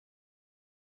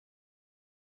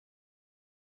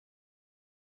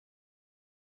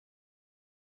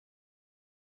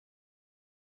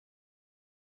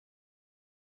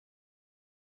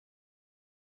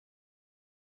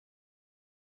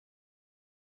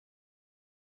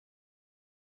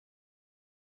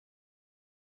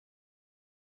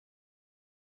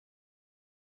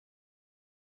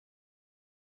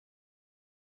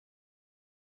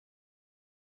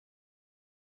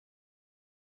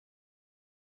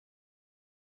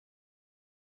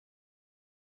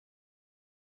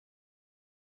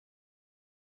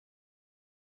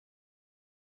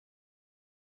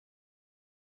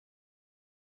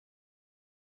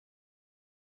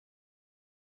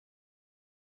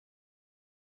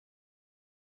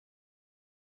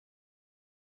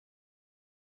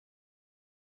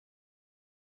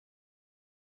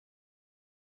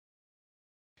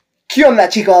¿Qué onda,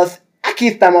 chicos? Aquí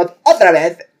estamos otra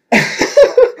vez.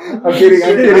 I'm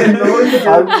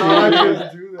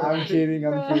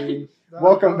kidding.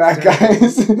 Welcome back,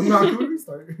 guys.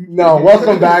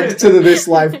 Welcome back to the This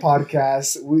Life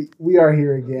podcast. We are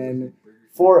here again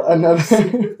for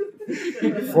another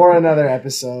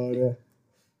episode.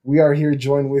 We are here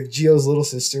joined with Geo's little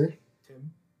sister,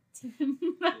 Tim.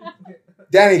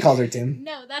 Danny calls her Tim.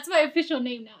 No, that's my official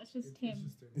name now. It's just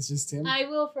Tim. It's just Tim? I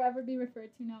will forever be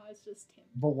referred to now as just Tim.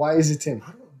 But why is it Tim?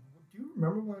 I don't know. Do you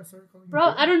remember why I started calling you Bro,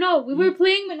 Tim? I don't know. We were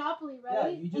playing Monopoly,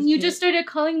 right? Yeah, and you just started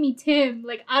calling me Tim,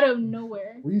 like, out of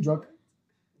nowhere. Were you drunk?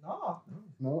 No.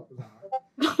 No?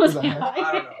 Was I I I don't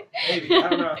high? know. Maybe. I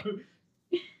don't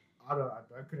know.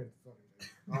 I couldn't.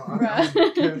 Bruh.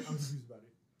 I'm confused about it.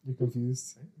 You're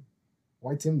confused?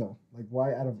 Why Tim, though? Like,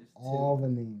 why out of all the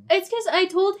names? It's because I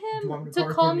told Do you want him me to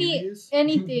her call me Cornelius?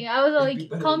 anything. I was It'd be like,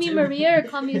 better call than me Tim. Maria or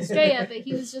call me Estrella, but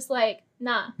he was just like,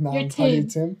 nah, No, you're I'm calling you Tim.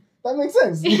 Tim. That makes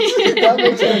sense. That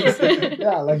makes sense.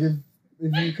 Yeah, like if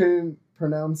you couldn't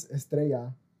pronounce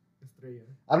Estrella, Estrella.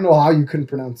 I don't know how you couldn't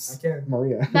pronounce I can.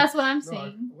 Maria. That's what I'm No,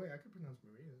 saying. I could pronounce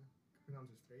Maria. I could pronounce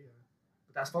Estrella.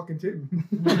 But that's fucking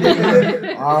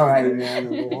Tim. All right,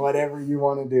 man. Whatever you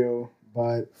want to do,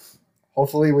 but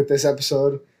hopefully with this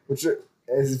episode, which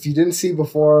as if you didn't see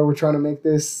before, we're trying to make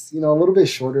this a little bit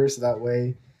shorter, so that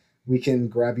way we can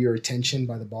grab your attention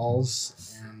by the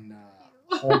balls and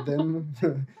hold them.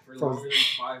 For longer than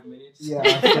 5 minutes.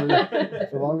 Yeah,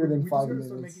 for longer than We 5 just gotta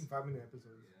start minutes. making 5-minute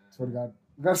episodes. Swear to God,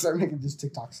 we gotta start making just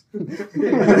TikToks.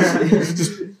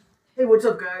 Just, Hey, what's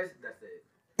up, guys? That's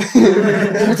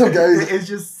it. what's up, guys? It's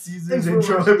just Caesar's Thanks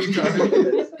for intro every time.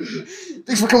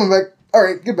 Thanks for coming back. All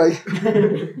right, goodbye.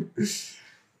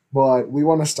 But we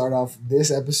want to start off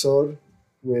this episode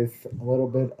with a little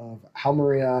bit of how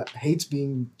Maria hates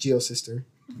being Geo's sister,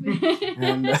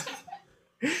 and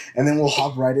then we'll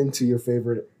hop right into your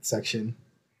favorite section.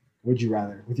 Would you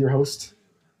rather with your host?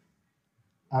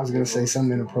 I was gonna say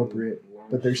something inappropriate,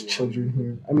 but there's children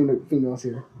here. I mean, females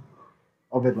here.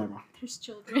 Obed Lema. There's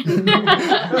children.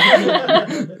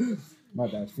 My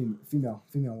bad. Female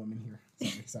women here.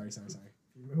 Sorry.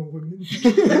 Female women.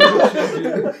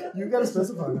 You gotta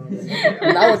specify now.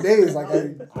 Nowadays, like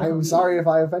I'm sorry if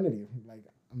I offended you. Like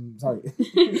I'm sorry,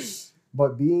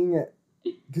 but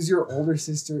because your older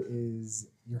sister is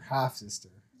your half sister,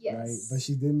 Yes. right? But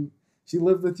she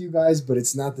lived with you guys, but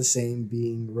it's not the same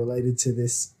being related to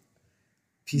this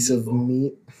piece of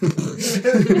meat,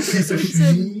 Piece of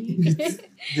meat.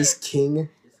 this king,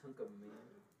 This hunk of meat.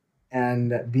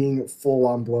 and being full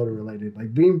on blood related,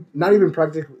 like being not even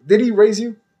practically. Did he raise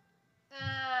you?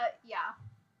 Yeah.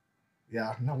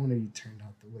 Yeah, not one of you turned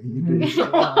out the way you did.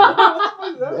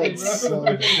 That's so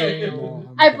Damn. no,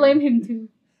 I'm I kidding. blame him too.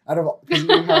 Out of because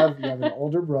you have an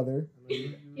older brother.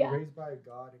 You Yeah. were raised by a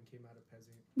god and came out a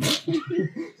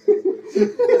peasant.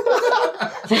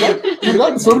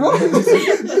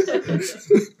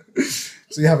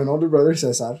 So you have an older brother,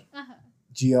 Cesar, Uh-huh.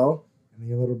 Gio, and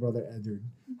your little brother, Edward.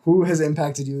 Who has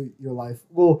impacted your life?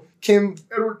 Well, Kim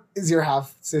is your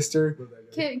half sister.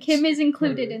 Kim is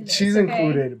included in this. She's okay?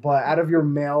 included, but out of your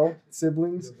male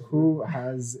siblings, who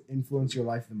has influenced your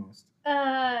life the most?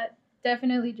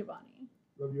 Definitely Giovanni.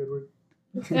 Love you, Edward.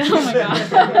 Oh my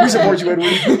god. We support you,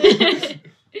 Edward.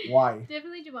 Why?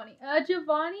 Definitely Giovanni.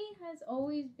 Giovanni has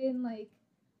always been like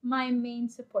my main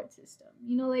support system.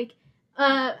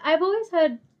 I've always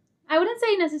had, I wouldn't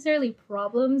say necessarily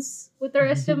problems with the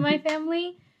rest of my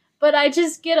family, but I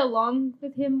just get along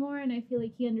with him more, and I feel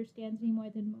like he understands me more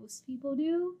than most people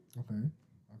do. Okay.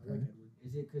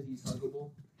 Is it because he's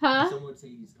huggable? Huh? Some would say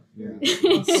he's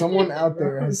huggable. Yeah. Someone out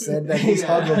there has said that he's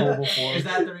Yeah. huggable before. Is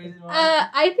that the reason why?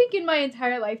 I think in my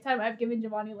entire lifetime, I've given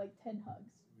Giovanni like 10 hugs.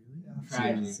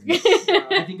 Tragic.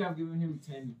 I think I've given him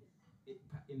 10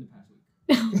 in the past week.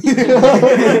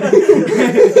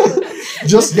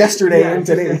 Just yesterday and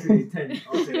just today. yesterday, 10.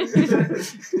 I'll say it.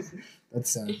 That's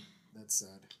sad.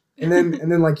 And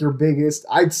then like your biggest,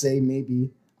 I'd say maybe,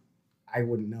 I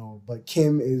wouldn't know, but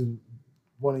Kim is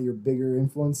one of your bigger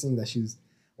influencing, that she's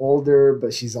older,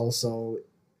 but she's also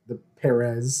the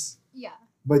Perez. Yeah.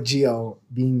 But Gio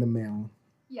being the male.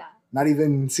 Yeah. Not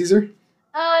even Caesar?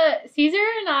 Caesar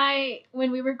and I,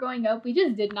 when we were growing up, we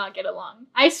just did not get along.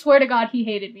 I swear to God, he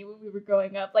hated me when we were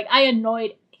growing up. Like, I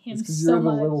annoyed him It's because so you're the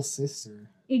much. little sister.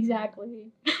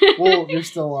 Exactly. Well, you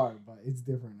still are, but it's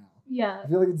different now. Yeah. I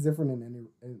feel like it's different in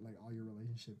like all your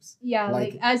relationships. Yeah,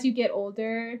 Like- like as you get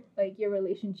older, like your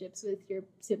relationships with your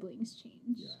siblings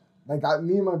change. Yeah. Like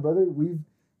me and my brother, we've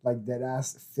like dead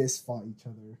ass fist fought each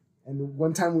other. And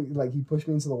one time he pushed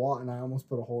me into the wall and I almost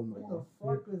put a hole in the wall.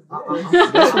 What the fuck was This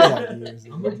was this? like years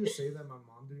I'm ago. gonna just say that my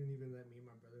mom didn't even let me and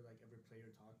my brother like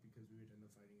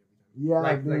Yeah,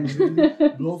 like dude. literally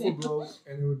blow for blow,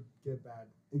 and it would get bad.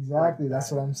 Exactly. Like That's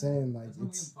that. what I'm saying. Like That's how me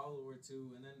and it's. Paulo were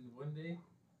too. And then one day,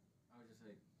 I was just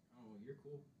like, "Oh, you're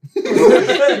cool."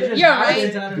 You're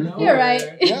right. You're right.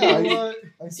 Yeah, You know what?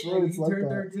 I swear it's he like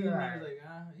turned that. 13 and I was like,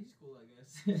 he's cool, I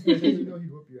guess. You know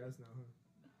he'd whoop your ass now, huh?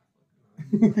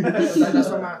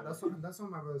 That's why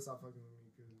my brother stopped fucking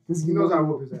with me because he knows I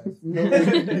whoop his ass. He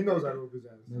knows I whoop his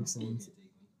ass. Makes sense.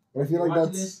 But I feel like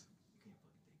that's.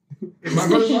 If my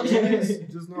brother's watching this,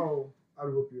 just know I'd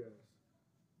whoop your ass.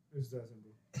 It's that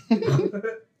simple.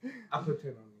 I put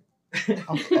 10 on it.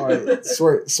 All right,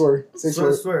 swear, say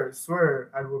swear. Swear,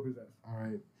 I'd whoop his ass. All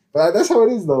right, but that's how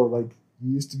it is though. Like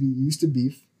you used to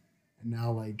beef, and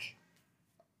now like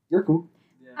you're cool.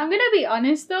 I'm gonna be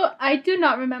honest though, I do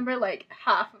not remember like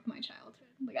half of my childhood.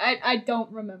 Like I don't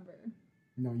remember.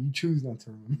 No, you choose not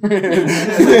to remember.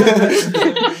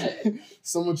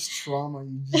 So much trauma,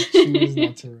 you just choose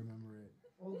not to remember it.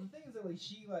 Well, the thing is that like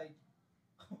she like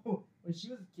when she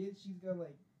was a kid, she's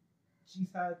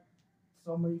had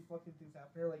so many fucking things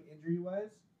happen to her, like injury wise.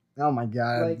 Oh my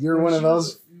god, Like, you're when one of she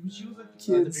was- those She was like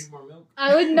kids. Drink more milk.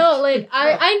 I would know, like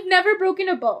I've never broken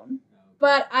a bone.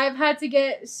 But I've had to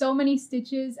get so many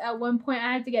stitches. At one point,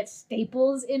 I had to get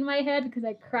staples in my head because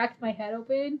I cracked my head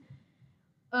open.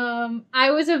 I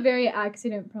was a very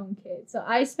accident-prone kid, so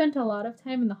I spent a lot of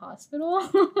time in the hospital.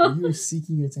 Are you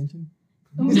seeking attention?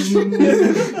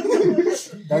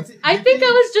 That's I think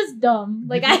I was just dumb.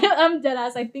 Like I'm dead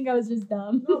ass. I think I was just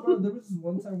dumb. No, bro, there was this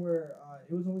one time where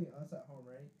it was only us at home,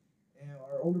 right? And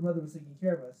our older brother was taking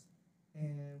care of us,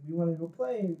 and we wanted to go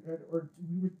play, or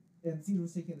we were. And Caesar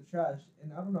was taking the trash,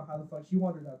 and I don't know how the fuck she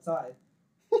wandered outside,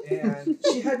 and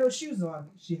she had no shoes on,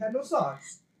 she had no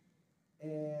socks,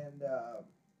 and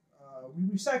we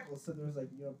recycle, so there was like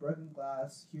broken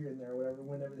glass here and there, whatever.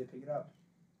 Whenever they pick it up,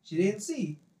 she didn't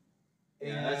see.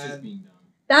 Yeah, that's just being dumb.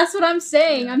 That's what I'm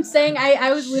saying. I'm saying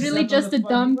I was literally Stepped on just the a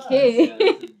dumb fucking kid. Yeah,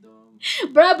 that's just dumb.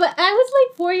 Bruh, but I was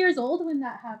like 4 years old when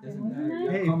that happened, Doesn't matter. wasn't You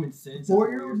I? have Hey, common sense.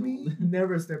 4-year-old at 4 me years old.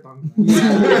 never stepped on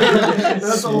Yeah. glass.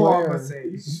 That's all I'm Swear. gonna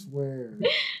say. Swear.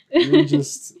 You're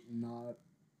just not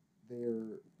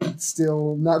there.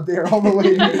 Still not there all the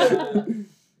way. Like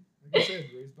I said,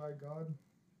 raised by God.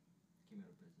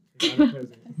 Came out of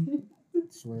prison.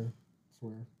 Swear.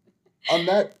 On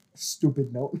that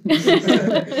stupid note,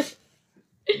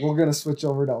 we're gonna switch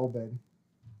over to Obed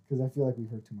because I feel like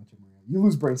we've heard too much of Maria. You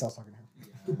lose brain cells talking to her.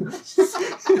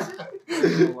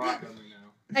 There's a lot coming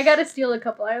now. I gotta steal a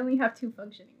couple. I only have 2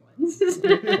 functioning ones.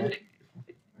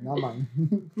 Not mine.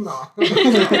 No. Alright, man,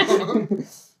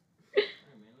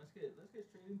 let's get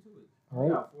straight into it. All I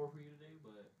right. got 4 for you today,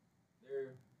 but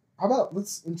they're How about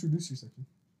let's introduce your section?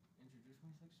 introduce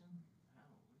my section. How?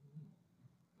 What do you mean?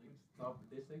 Like stop with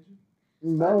this section?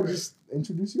 No, just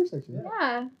introduce your section.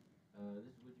 Yeah. This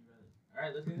is would you rather. All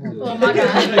right, let's get Oh into Oh it. my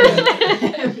god.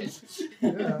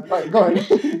 Yeah. All right, go ahead.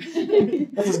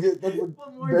 That's as good. That's the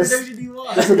What more best- introduction do you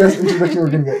want? that's the best introduction we're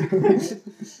gonna get.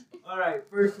 All right,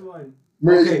 first one.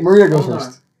 Maria, Okay, Maria goes hold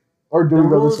first. Or do we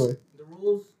go this way? The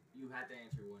rules. You had to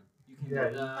answer one. You can.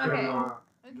 Yeah. Okay.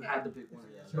 You had to pick one of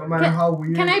the No other. matter how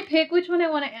weird. Can I pick which one I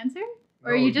want to answer?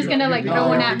 Or are No, you just you- gonna you like can throw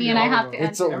one all at me and I have to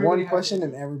It's answer? a Everybody one has question to.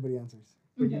 and everybody answers.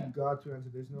 But Okay. you got to answer.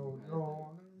 There's no.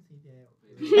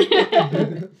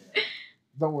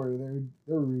 Don't worry,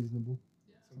 they're reasonable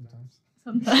sometimes.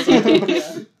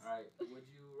 Sometimes. All right. Would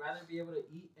you rather be able to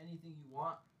eat anything you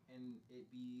want and it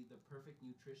be the perfect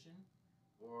nutrition,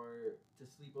 or to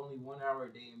sleep only 1 hour a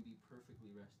day and be perfectly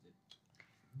rested?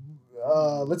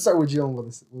 Let's start with Jill and we'll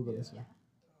go this way.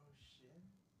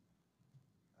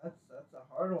 Oh shit, that's a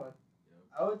hard one.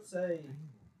 I would say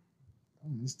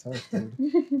It's tough, dude.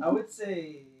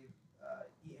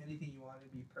 eat anything you want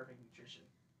and be perfect nutrition.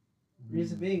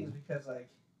 Reason being is because like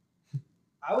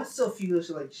I would still feel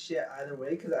like shit either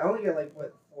way because I only get like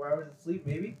 4 hours of sleep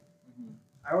maybe.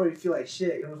 I already feel like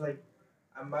shit. It was like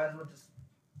I might as well just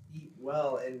eat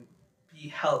well and be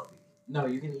healthy. No,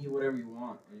 you can eat whatever you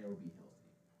want and it'll be healthy.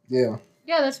 Yeah.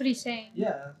 Yeah, that's what he's saying.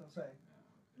 Yeah, that's what I'm saying.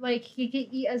 Like he can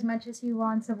eat as much as he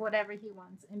wants of whatever he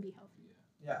wants and be healthy.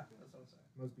 Yeah, that's what I'm saying.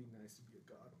 Must be nice to be a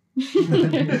god.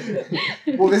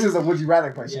 Well, this is a would you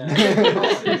rather question. You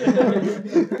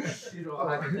know,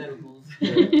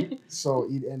 hypotheticals. So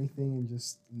eat anything and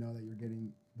just know that you're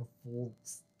getting the full,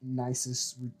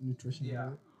 nicest nutrition. Yeah. Out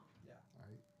of it. All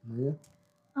right, Maria.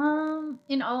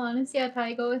 In all honesty, I'd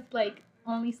probably go with like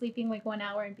only sleeping like 1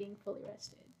 hour and being fully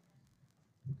rested.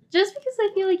 Just because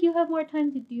I feel like you have more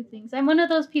time to do things. I'm one of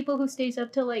those people who stays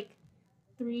up till like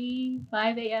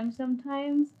 5 a.m.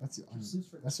 sometimes. That's your She sleeps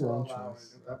for that's your own 12 hours.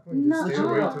 choice. At that point, No. just stay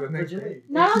awake till the next day.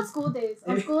 Not on school days.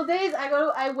 On school days,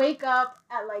 I wake up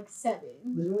at like 7.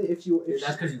 Literally, if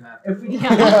That's because you have. if we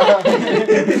Yeah.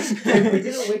 if we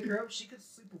didn't wake her up, she could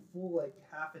sleep a full like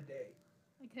half a day.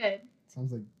 I could.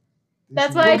 Sounds like.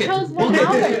 That's why I chose 1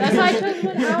 hour. That's why I chose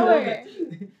 1 hour.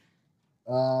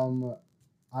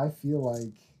 I feel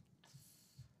like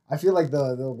I feel like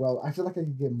I feel like I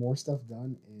could get more stuff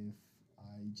done if I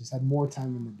just had more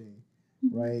time in the day,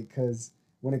 right? Because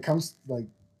when it comes like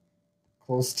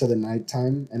close to the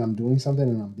nighttime and I'm doing something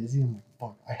and I'm busy, I'm like,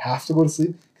 fuck, I have to go to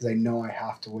sleep because I know I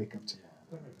have to wake up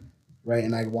tomorrow, right?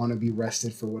 And I want to be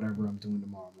rested for whatever I'm doing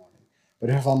tomorrow morning. But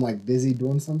if I'm like busy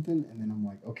doing something and then I'm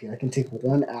like, okay, I can take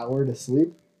 1 hour to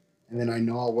sleep, and then I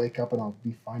know I'll wake up and I'll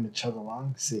be fine to chug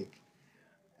along, sick.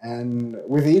 And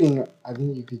with eating, I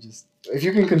think you could just, if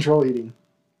you can control eating,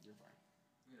 you're fine.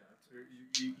 Yeah, so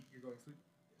you're going to sleep?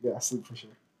 Yeah, sleep for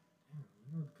sure.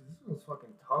 Because this was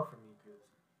fucking tough for me.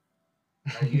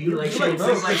 Like, you eat like Like, shit, no,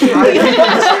 sleep like like, shit.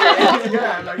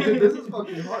 yeah, like this is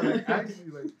fucking hard. Like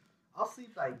actually, like I'll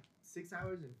sleep like 6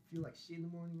 hours and feel like shit in the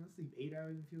morning. I'll sleep 8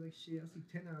 hours and feel like shit. I'll sleep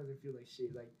 10 hours and feel like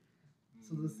shit. Like,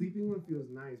 so the sleeping one feels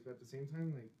nice, but at the same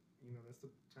time, like, you know, that's the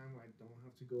time where I don't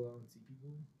have to go out and see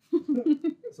people.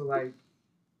 So like,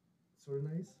 sort of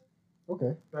nice.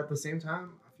 Okay. But at the same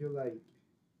time, I feel like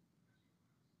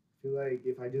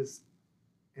if I just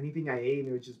anything I ate and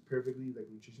it was just perfectly like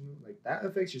nutritional, like that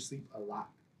affects your sleep a lot.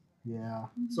 Yeah.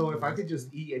 So if I could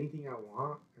just eat anything I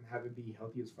want and have it be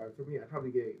healthy as fuck for me, I'd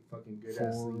probably get fucking good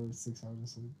ass 4 sleep. 6 hours of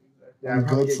sleep. Yeah, I'd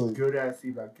probably Good get sleep. good ass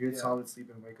sleep, like good Yeah. solid sleep,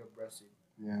 and wake up rested.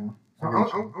 Yeah. So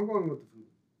I'm going with the food.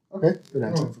 Okay. Good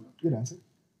answer. Oh. Good answer.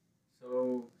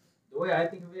 So the way I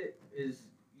think of it is,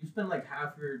 you spend like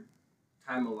half your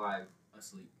time alive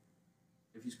asleep.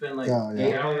 If you spend like Yeah, yeah.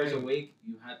 8 hours awake,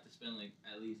 you have to spend like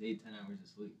at least 8-10 hours of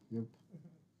sleep. Yep.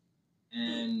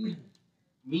 And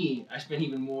me, I spend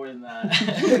even more than that.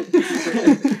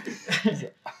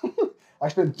 I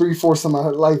spent 3/4 of my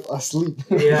life asleep.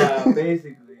 Yeah,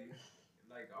 basically.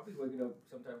 Like, I'll be waking up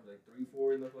sometimes like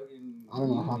 3-4 in the fucking I don't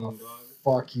know how evening, the dog.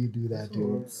 fuck you do that,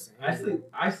 dude.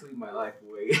 I sleep my life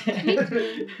away. I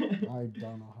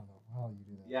don't know how the hell you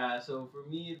do that. Yeah, so for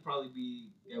me, it'd probably be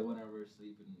get 1 hour of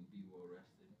sleep and be well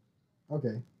rested.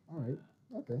 Okay. All right.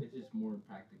 Okay. It's just more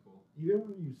practical. Even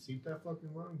when you sleep that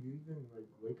fucking long, you even like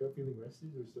wake up feeling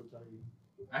rested or still tired?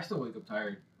 I still wake up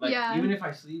tired. Like, Yeah. even if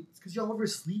I sleep, It's because y'all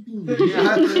oversleeping.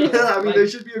 Yeah, I mean Like, there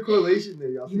should be a correlation there.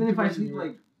 Y'all even if I too sleep much.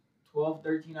 like 12,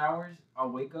 13 hours,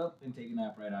 I'll wake up and take a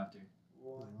nap right after.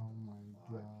 Oh my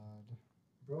god.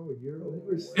 Bro, you're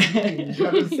oversleeping. You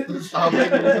gotta stop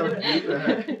making yourself do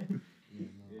that. Yeah,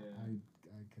 no,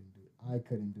 Yeah. I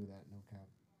couldn't do that. No cap.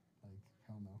 Like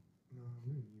hell no. No,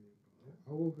 me neither, bro. I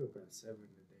woke up at 7 today.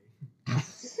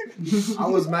 I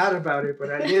was mad about it, but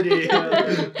I did it.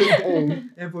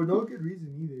 And for no good reason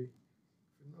either.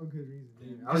 For no good reason.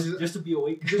 Either. I was just to be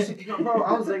awake. bro,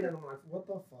 I was like, I'm like, what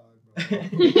the fuck,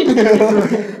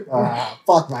 bro?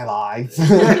 Fuck my life. I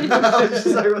was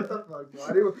just like, what the fuck,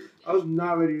 bro? I was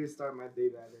not ready to start my day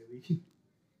that early.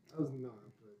 I was not,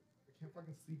 but I can't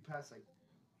fucking sleep past like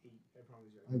 8. I promise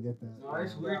you. I get that. No,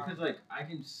 it's weird because like I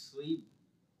can sleep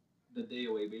the day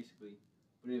away basically,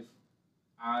 but if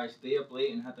I stay up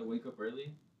late and have to wake up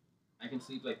early, I can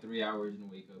sleep like 3 hours and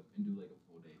wake up and do like a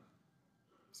full day.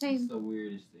 Same. It's the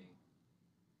weirdest thing.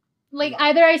 Like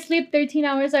either I sleep 13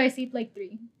 hours or I sleep like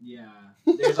 3. Yeah,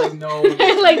 there's like no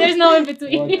Like there's no in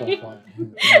between. What the fuck?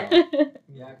 Yeah.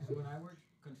 Yeah, because when I worked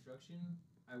construction,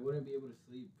 I wouldn't be able to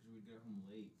sleep because we'd get home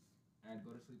late. I'd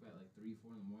go to sleep at like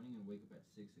 3-4 in the morning and wake up at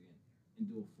 6 again and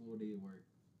do a full day of work.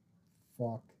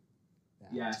 Fuck.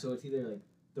 That. Yeah, so it's either like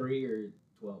 3 or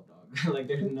 12, dog. Like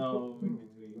there's no in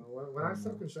between. When I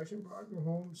started construction, bro, I'd go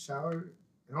home, shower,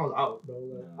 and I was out, bro.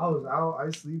 Like, Yeah. I was out. I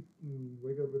sleep and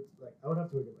wake up at like I would have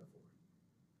to wake up at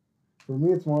 4. For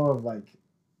me, it's more of like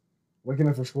waking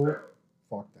up for school.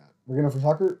 Fuck that. Waking up for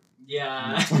soccer.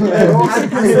 Yeah. As a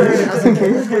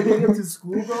kid, waking up to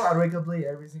school, bro, I'd wake up late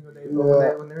every single day. Bro.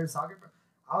 Yeah. When they were soccer, bro,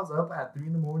 I was up at 3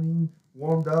 in the morning,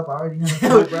 warmed up. I already had a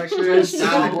full breakfast.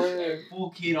 Full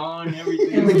kit on,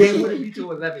 everything. And the game wouldn't be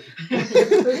till 11.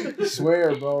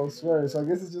 Swear, bro. Swear. So I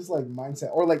guess it's just like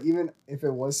mindset, or like even if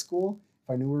it was school, if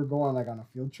I knew we were going like on a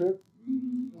field trip,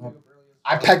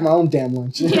 I pack my own damn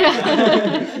lunch.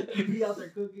 Yeah. Be out there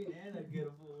cooking and I'd get a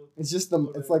full. It's just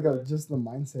just the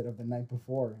mindset of the night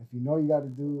before. If you know you got to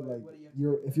do like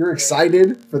if you're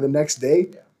excited for the next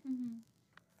day. Mhm.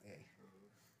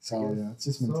 So yeah, it's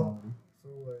just mentality. So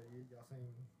y'all saying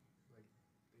like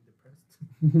they depressed?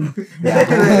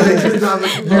 Just not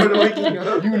looking forward to waking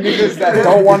up. You niggas that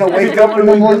don't want to wake up in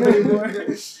the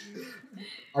morning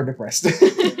are depressed.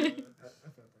 Alright,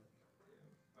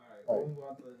 we'll move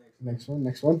on to the next one.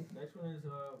 Next one. Next one is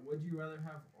would you rather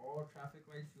have all traffic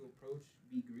lights you approach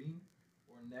be green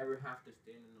or never have to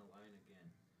stand in a line again?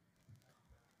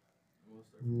 We'll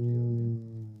start with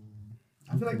Gio.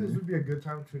 I feel like this would be a good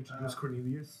time to introduce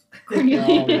Cornelius.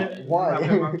 Why?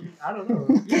 I don't know.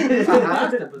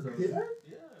 Last episode. Yeah.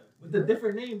 With a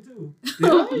different name too.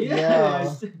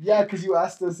 Yes. Yeah, because you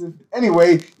asked us if.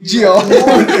 Anyway, Gio.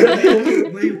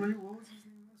 Wait, what was his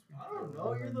name? I don't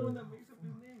know. You're the one that makes up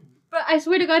his name. But I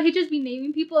swear to God, he just be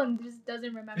naming people and just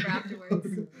doesn't remember afterwards.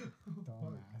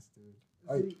 Dumbass, dude.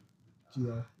 Alright,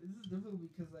 Gio. This is difficult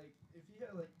because like if you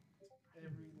had like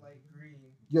every light green.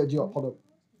 Yo, Gio, hold up.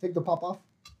 Take the pop off.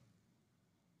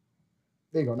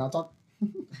 There you go. Now talk.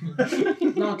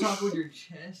 Now talk with your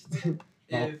chest.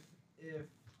 If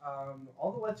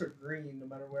all the lights are green, no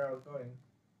matter where I was going,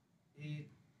 it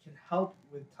can help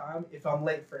with time if I'm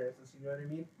late, for instance. You know what I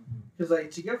mean? Because like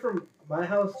to get from my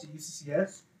house to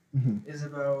UCCS is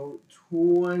about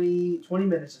 20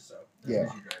 minutes or so. Yeah.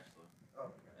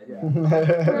 Oh my God.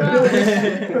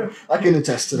 Yeah. I can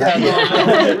attest to that.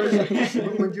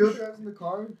 When Gio drives in the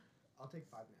car, I'll take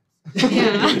 5 minutes.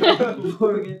 Yeah.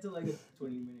 Before we get to like a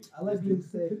 20 minutes. I like being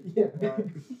safe. Yeah.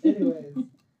 Anyways,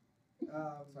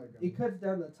 it cuts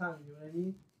down the time. You know what I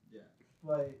mean? Yeah.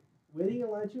 But waiting in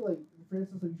line too, like for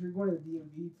instance, like if you're going to the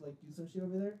DMV to like do some shit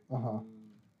over there, Uh-huh.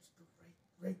 just go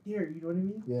right there. You know what I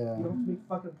mean? Yeah. You don't have to make a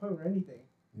fucking appointment or anything.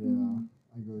 Yeah.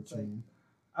 I go what you Like- mean.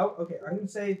 Okay, I'm gonna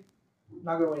say,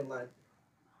 not gonna wait in line.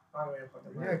 Not gonna wait in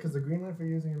fucking line. Yeah, because the green light for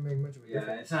you isn't going to make much of a Yeah,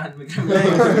 difference. it's not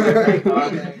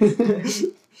McDonald's.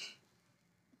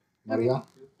 Maria?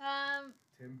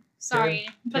 Tim. Sorry,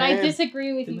 but I Tim.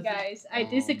 disagree with you Timothy. guys. I Oh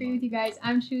disagree my with you guys.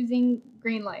 I'm choosing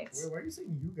green lights. Wait, why are you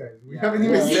saying you guys? We Yeah. haven't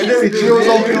even Yeah. said Yeah. anything. Gio's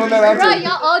all doing that answer. Right,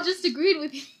 y'all all just agreed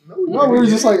with me. No, we were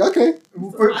just like, okay.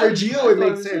 For Gio, it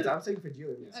makes sense. I'm saying for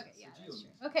Gio, it makes sense. Okay, yeah, that's true.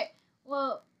 Okay,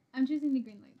 well, I'm choosing the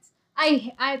green lights.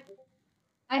 I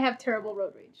have terrible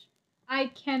road rage. I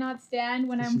cannot stand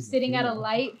when I'm She's a sitting at a female.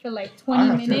 light for like I 20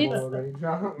 have minutes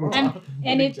terrible already.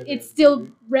 and it's still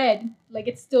red. Like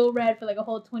it's still red for like a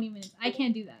whole 20 minutes. I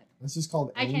can't do that. That's just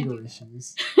called I can't anger do that.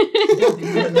 issues.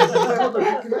 Hold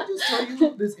on, can I just tell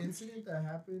you this incident that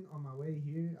happened on my way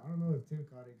here? I don't know if Tim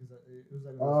caught it because it was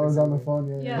like. Oh, I was on the Facebook. phone,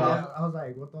 yeah. Yeah. I was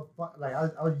like, what the fuck? Like,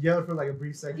 I was yelled for like a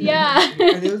brief second. Yeah.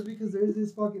 And it was because there's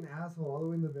this fucking asshole all the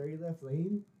way in the very left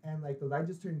lane, and like the light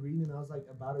just turned green, and I was like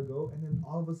about to go, and then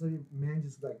all of a sudden, man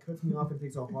just like cuts me off and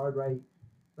takes a hard right,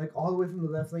 like all the way from the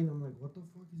left lane. I'm like, what the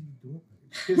fuck is he doing?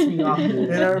 It pissed me off.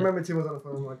 And I remember Tim was on the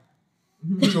phone. I'm like,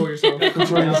 control yourself.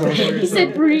 Control yourself. He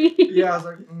said breathe. Yeah, I was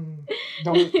like,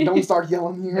 Don't start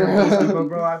yelling here. yeah, but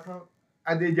bro,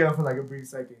 I did yell for like a brief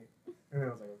second, and then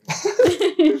I was like, okay.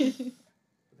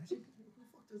 That shit, who the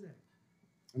fuck does that?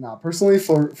 Nah, personally,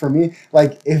 for me,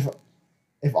 like if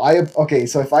I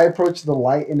approach the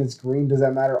light and it's green, does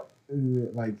that matter?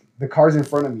 Like the car's in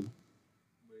front of me,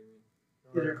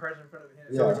 Yeah, there are cars in front of him.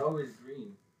 Yeah. So it's always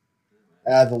green.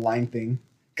 the line thing.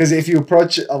 Because if you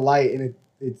approach a light and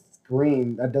it's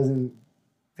green, that doesn't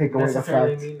take away the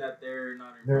necessarily fact mean that they're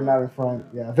not in they're front. not in front.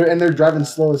 Yeah, they're driving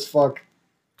slow as fuck.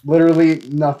 Literally,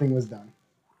 nothing was done.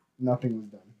 Nothing was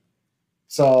done.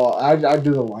 So I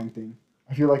do the line thing.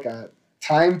 I feel like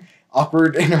time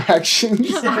awkward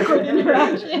interactions. Awkward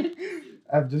interaction.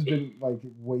 I've just been like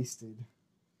wasted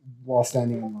while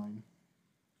standing in line.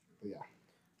 But yeah,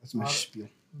 that's my spiel.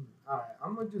 Alright,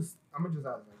 I'm gonna just ask,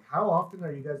 like, how often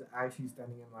are you guys actually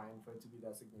standing in line for it to be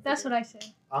that significant? That's what I say.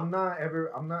 I don't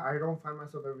find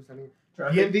myself ever standing.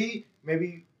 Traffic. DMV,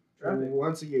 maybe Traffic.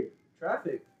 once a year.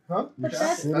 Traffic. Huh? But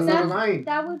That's That's not a line.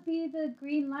 that would be the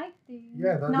green light thing.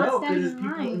 Yeah, that's not No, because standing there's in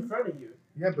people in line. front of you.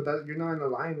 Yeah, but you're not in a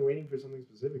line waiting for something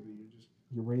specifically.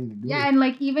 You're waiting to do Yeah, it. and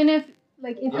like even if you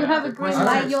Yeah, have a the green question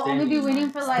light, is you'll only be standing waiting in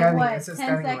for line. like Standing, what, it says 10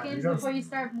 standing in line. seconds You don't- before you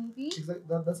start moving. Exactly.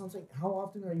 That's what I'm saying. How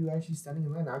often are you actually standing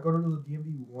in line? I go to the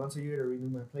DMV once a year to renew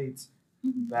my plates.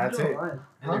 That's You it. don't line.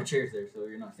 And there are chairs there, so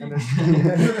you're not And standing.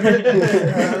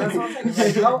 that's what I'm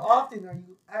saying. Like, how often are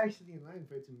you actually in line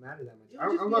for it to matter that much? It I'm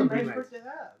would just going be a green nice lights. perk to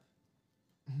have.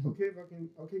 Okay,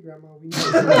 Grandma. We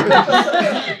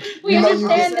We You know, you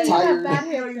understand get that you have tired. bad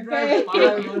You hair, you drive okay? 5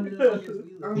 under the fucking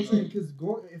speed I'm limit. saying because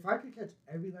if I could catch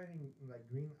every line in like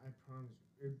green, I promise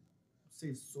it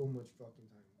saves so much fucking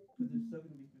time. But there's still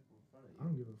gonna be people in front of I you.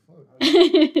 don't give a fuck.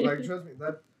 Like trust me,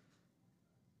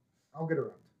 I'll get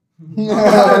around.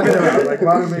 I'll get around. Like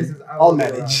on a basis, I'll will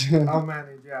get manage. around. I'll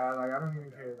manage. Yeah, like I don't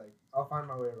even care. Like I'll find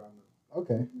my way around.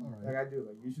 Okay, Like alright. I do.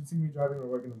 Like you should see me driving to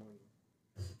work in the morning.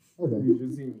 Okay. You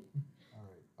should see me.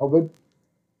 All right. Obed?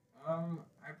 I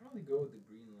probably go with the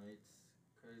green lights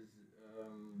because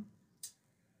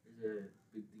there's a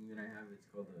big thing that I have. It's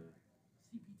called a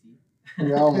CPT.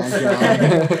 Oh my god.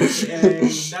 And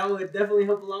that would definitely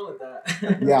help along with that.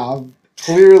 Yeah,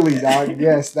 clearly, dog.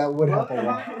 Yes, that would help a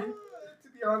lot. To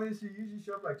be honest, you usually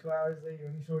show up like 2 hours late. You're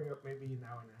only showing up maybe an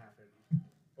hour and a half early.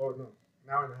 Oh no, an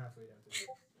hour and a half late.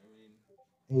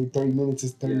 I mean, Hey, 30 minutes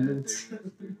is 30 yeah, minutes. 30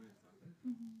 minutes.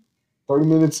 30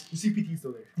 minutes CPT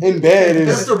still there. in bed It'll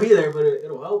is. still be there, but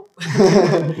it'll help. I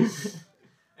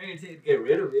didn't say to get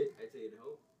rid of it. I say it'll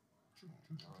help.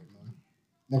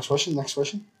 Next question. No shit.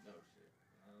 Come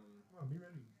on, be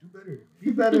ready.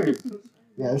 Do better. Be better.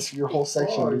 Yeah, it's your whole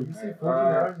section, Oh, dude. you say 14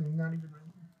 hours and you're not even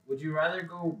ready. Would you rather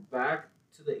go back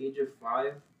to the age of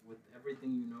 5 with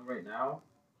everything you know right now,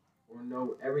 or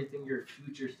know everything your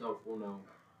future self will know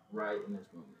right in this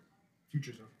moment?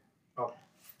 Future self. Oh.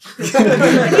 I need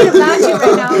to bounce you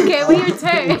right now. Okay, wait your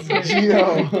turn.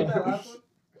 Geo. I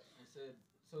said,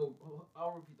 so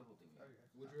I'll repeat the whole thing.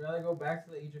 Would you rather go back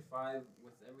to the age of 5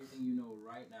 with everything you know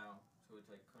right now, so it's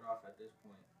like cut off at this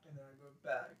point, And then I go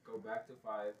go back back. to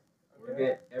 5, or Okay.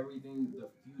 get everything the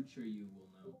future you will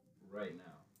know right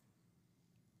now?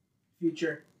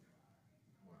 Future.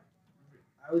 Why?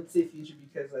 I would say future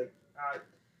because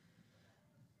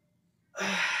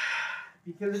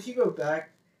because if you go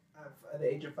back at the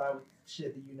age of 5 with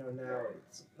shit that you know now,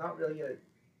 it's not really I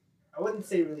wouldn't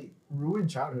say really. Ruined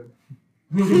childhood.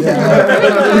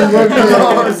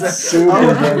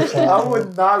 I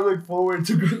would not look forward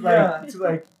to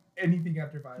like anything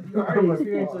after 5. You I'm already like,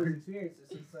 experienced fuck. those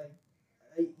experiences. It's like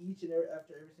each and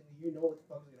after everything, you know what the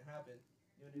fuck is gonna happen.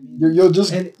 You know what I mean? You'll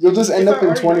just end if up I in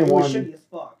already know, it was 21 shitty as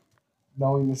fuck.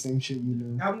 knowing the same shit you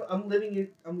knew. I'm living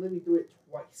through it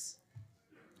twice.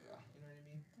 Yeah. You know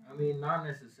what I mean? I mean, not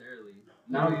necessarily.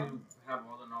 Now you have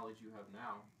all the knowledge you have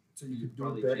now. So you could do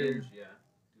probably it better. change, yeah.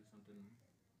 Do something.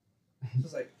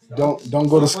 Just like Don't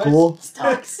go to school.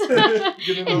 Stocks.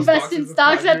 Giving those Invest in as a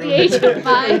stocks at the 5-year-old. age of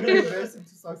 5. Invest into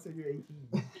stocks at your 18.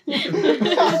 Yeah,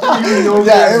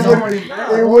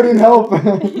 it wouldn't help.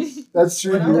 That's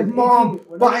true. When I was Dude. 18, Mom,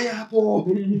 when buy I was- Apple.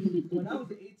 When I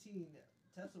was 18,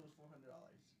 Tesla was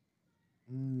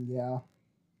 $400. Yeah,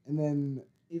 and then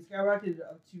It skyrocketed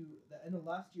up to the end of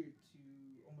last year to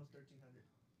almost 1,300.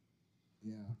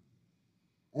 yeah,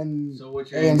 and So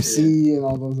what's your AMC and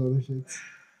all those other shits.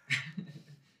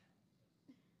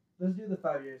 Let's do the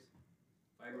 5 years.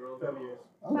 5-year-old? 5 years.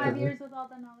 5 years with all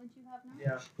the knowledge you have now.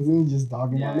 Yeah. Wasn't he just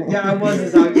dogging on it? Yeah, I was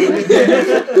just talking. At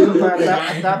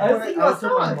that I point, think I would I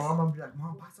tell my saw mom, I'd be like,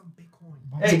 Mom, buy some Bitcoin.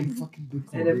 Buy Hey. some fucking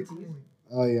Bitcoin. NFTs.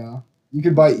 Oh yeah, you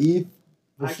could buy ETH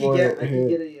I before could it get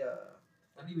hit. a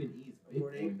Not even eat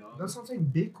Bitcoin, dog. That's what I'm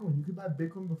saying, Bitcoin. You could buy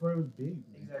Bitcoin before it was big.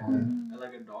 exactly. At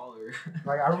like $1.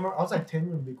 Like, I remember, I was like 10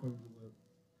 when Bitcoin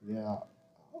blew up.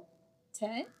 Yeah.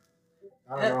 10?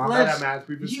 I don't know, I'm bad Let's- at math.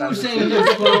 We've You established saying that.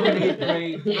 this 12 and 8th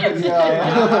grade.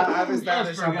 Yeah. I've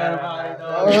established I'm Forgot bad about at it, math.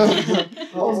 dog.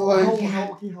 I was like,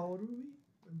 how old were we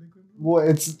when Bitcoin blew up? well,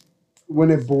 it's when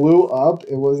it blew up.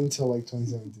 It wasn't until like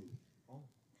 2017.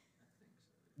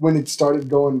 When it started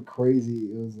going crazy,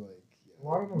 it was like.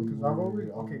 Well, I don't know, because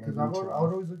I would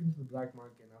always look into the black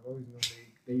market, and I've always known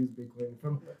they use Bitcoin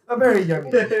from a very young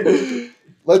age.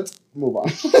 Let's move on.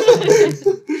 Been on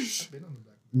the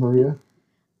black Maria,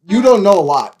 you don't know a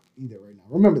lot either right now.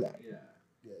 Remember that. Yeah.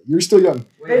 Yeah, you're still young.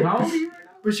 Wait, how old are you right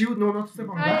now? But she would know not to step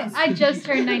on glass. I just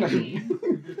turned 19.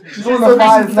 She's on the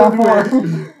 5, not 4.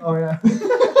 Oh, yeah.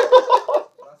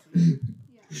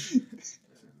 She's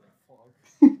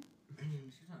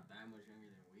not that much younger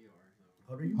than we are.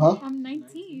 How old are you? Huh? I'm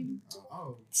 19.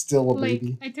 Oh. Still a Like,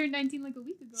 baby. I turned 19 like a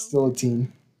week ago. Still a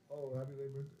teen. Oh, happy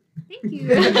late birthday. Thank you.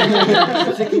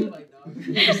 That's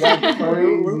Where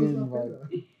crazy. was that invite.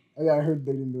 from? Oh, yeah, I heard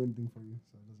they didn't do anything for you,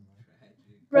 so it doesn't matter.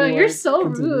 Bro, Anyway, you're so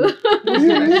continue. rude. What do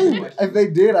you mean? If they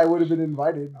did, I would have been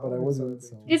invited, but I would've wasn't.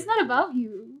 said So. It's not about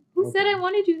you. Who said Okay. I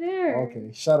wanted you there?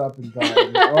 Okay, shut up and go.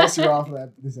 Or else you're off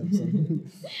that this episode.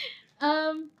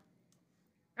 I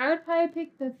would probably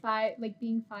pick the 5, like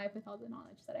being 5 with all the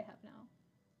knowledge that I have now.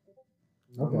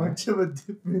 Not Okay. much of a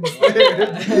difference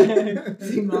there.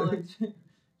 Same knowledge.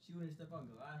 She wouldn't step on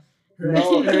glass.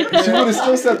 No, she would have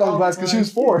still stepped on glass because she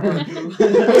was 4. At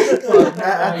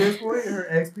this point, her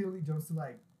XP only jumps to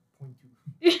like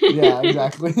 0.2. Yeah,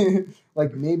 exactly.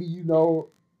 Like maybe you know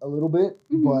a little bit,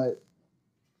 but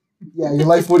yeah, your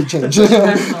life wouldn't change.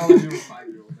 That's knowledge of a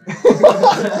 5-year-old.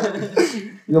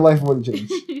 Right? Your life wouldn't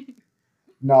change.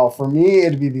 No, for me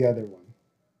it'd be the other one.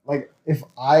 Like if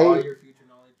All I your future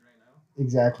knowledge right now.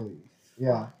 exactly,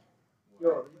 yeah.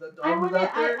 Yo, the dog was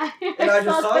out there, I and I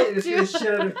just saw it, and that it's gonna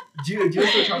shit out of Gio's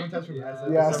still traumatized from last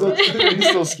Yeah, episode. so he's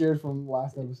still scared from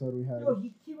last episode we had. Yo,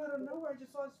 he came out of nowhere. I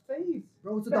just saw his face.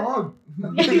 Bro, it's a dog.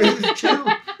 Chill.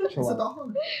 Chill It's a out.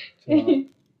 dog. Chill out.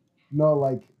 No,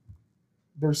 like,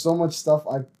 there's so much stuff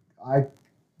I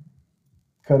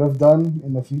could have done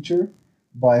in the future,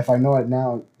 but if I know it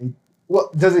now,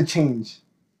 what does it change?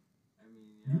 I mean,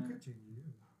 You yeah. could change it.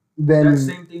 Then That's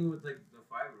the same thing with like the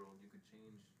 5-year-old. You could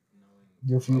change knowing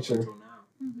your what would future. go now.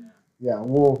 Mhm. Yeah. Yeah,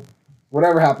 well,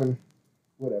 whatever happened,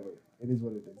 whatever. It is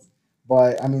what it is.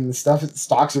 But I mean, the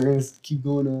stocks are gonna keep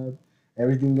going up.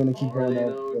 Everything's gonna keep Are going they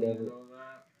up. though? Do you Whatever. know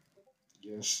that?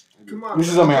 Yes. I do. Come on. This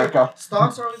is okay, America.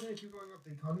 Stocks are always going to keep going up.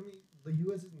 The economy, the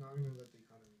U.S. is not going to let the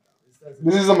economy down.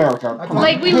 This is America. I Come talked- on.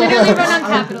 Like, we literally run on I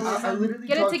capitalism. literally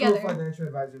Get it talked together. to a financial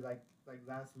advisor like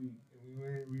last week,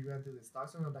 and we ran through the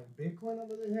stocks on like Bitcoin on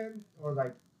the other hand, or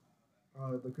like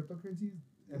the cryptocurrencies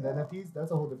and the NFTs.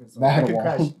 That's a whole different story. That That had could a wall.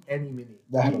 crash any minute.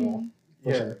 That had a wall, for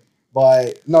Yeah. sure.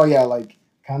 But no, yeah, like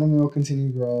economy will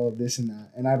continue to grow, this and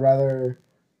that, and I'd rather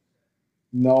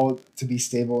know to be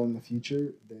stable in the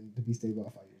future than to be stable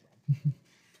at 5 years old.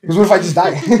 Because what if I just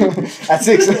die at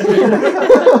 6?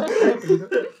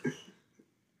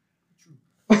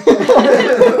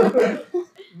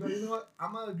 No, you know what?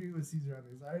 I'm gonna agree with Caesar on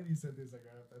this. I already said this like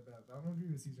right off the bat. I'm gonna agree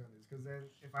with Caesar on this because then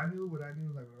if I knew what I knew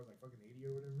like when I was like fucking 80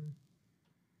 or whatever.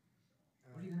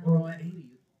 What are you gonna know at 80?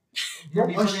 Bro,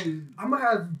 You're gonna be fucking I'm gonna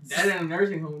have. dead in a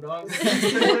nursing home, dog.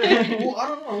 Well, I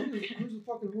don't know. I'm just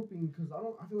fucking hoping because I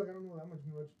feel like I don't know that much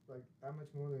more than 5.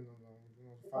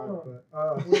 But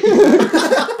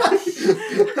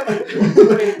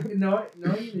Wait, knowing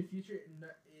in the future it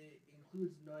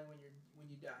includes knowing when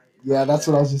you die. Yeah, that's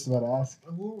what I was just about to ask.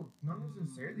 well, not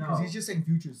necessarily No. because he's just saying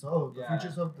future self. The Yeah.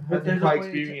 future self But hasn't there's a quite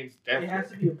point experienced It has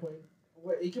to be a point.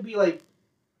 It could be like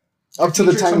Up to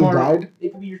the future time tomorrow. you died?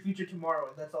 It could be your future tomorrow,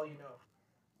 and that's all you know.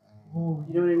 Oh,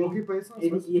 You know what I mean? Okay, but it's not It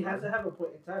specified. has to have a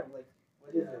point in time. Like,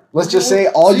 what is it? Let's just say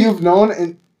all you've known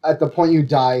and at the point you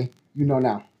die, you know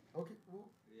now. Okay, well,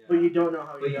 Yeah. But you don't know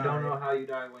how But you you die. don't know how you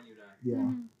die when you die. Yeah.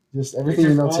 Mhm. Just It's everything you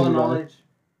just know all till the you die. knowledge.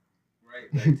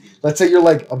 Right. Back to you. Let's say you're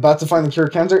like about to find the cure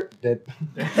of cancer, dead.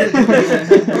 that's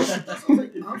what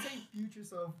I'm saying future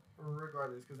self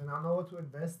regardless because then I'll know what to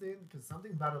invest in because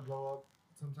something's about to blow up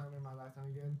sometime in my lifetime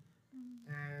again.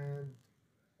 And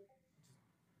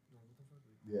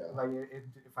Yeah. like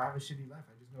if I have a shitty life,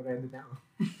 I just know to end it now.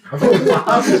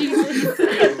 Oh, Jesus.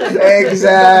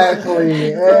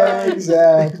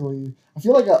 Exactly. I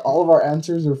feel like all of our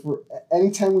answers are for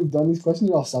anytime we've done these questions,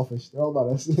 they're all selfish. They're all about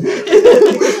us. I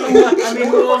mean,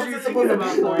 who else are you thinking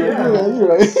about for? Yeah, Yeah. you're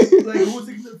right. Like, who was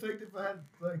it gonna affect if I had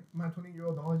like my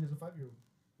 20-year-old knowledge as a 5-year-old?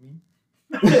 Me.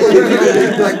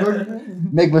 Like,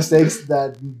 Make mistakes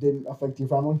that didn't affect your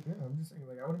family. yeah, I'm just saying,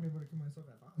 like, I wouldn't be able to kill myself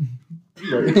at 5.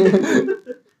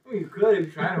 I mean, you could if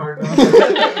you tried hard enough.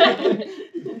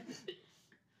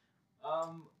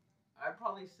 I'd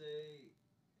probably say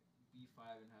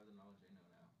B5 and have the knowledge I know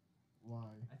now. Why?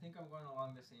 I think I'm going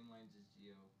along the same lines as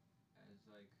Geo. As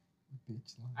like,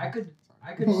 Bitch. I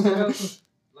could set up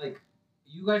like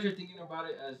you guys are thinking about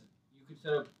it as you could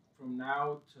set up from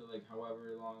now to like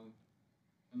however long,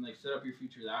 and like set up your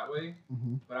future that way.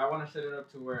 Mm-hmm. But I want to set it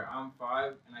up to where I'm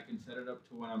 5 and I can set it up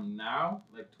to when I'm now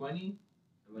like 20.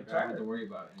 Like I don't have to worry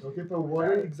about it. Okay, but what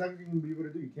exactly can you be able to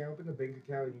do? You can't open a bank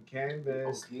account. You can't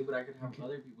invest. Okay, but I could have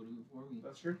other people do it for me.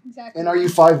 That's true. Exactly. And are you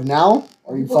 5 now?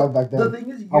 Or are you 5 back The then? thing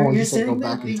is, I want you're you to go sitting there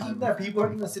back in thinking time. that people are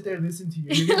gonna sit there and listen to you.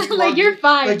 You're gonna be Like, you're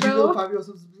fine, like, bro. you know, 5-year-olds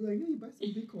will be like, hey, buy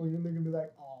some Bitcoin, and they're gonna be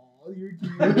like, oh, you're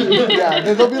cute.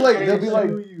 Yeah, they'll be like,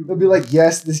 they'll be like,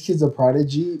 yes, this kid's a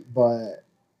prodigy, but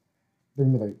they're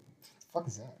gonna be like, what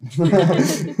the fuck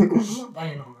is that? I'm not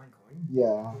buying online coin.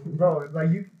 Yeah. Bro, like,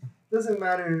 you doesn't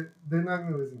matter. They're not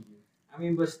gonna listen to you. I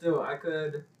mean, but still, I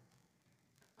could.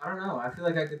 I don't know. I feel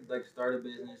like I could like start a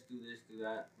business, do this, do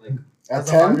that. Like, At As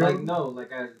a 10? hundred? like no,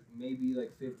 like as maybe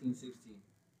like 15, 16.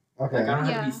 Okay. Like I don't have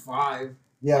to Yeah. be 5.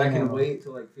 Yeah, but I no, can no. wait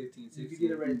till like 15, You 16. could do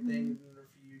the right thing in order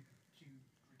for you to.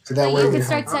 So that Like, way you we could have-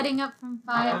 start setting up from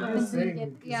 5 I'm up I'm just until you saying,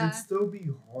 get, 'cause yeah. it'd still be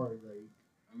hard. Like,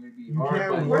 I mean, it'd be you hard, but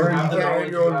can't you work, you have can't the earn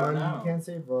knowledge your you own have money, now. you can't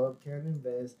save up, can't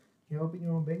invest, can't open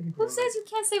your own bank account. Who says you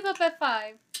can't save up at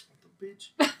 5?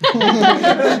 Bitch.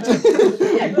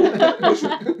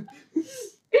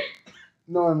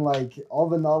 No, and like all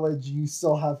the knowledge you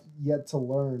still have yet to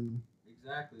learn.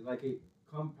 Exactly. Like it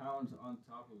compounds on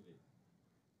top of it.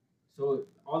 So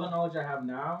all the knowledge I have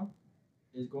now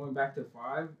is going back to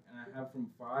 5, and I have from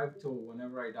 5 till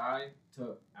whenever I die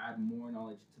to add more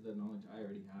knowledge to the knowledge I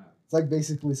already have. It's like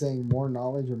basically saying more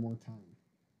knowledge or more time.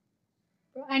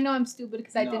 I know I'm stupid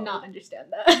because I No. did not understand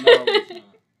No, that. it's not.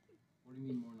 What do you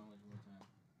mean more knowledge?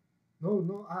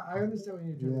 No, I understand what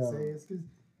you're trying to say. It's because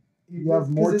you have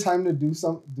more time to do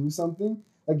something.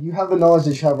 Like you have the knowledge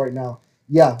that you have right now.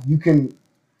 Yeah, you can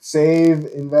save,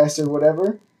 invest, or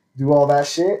whatever, do all that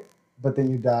shit, but then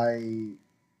you die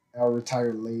or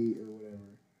retire late or whatever.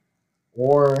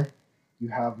 Or you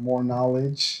have more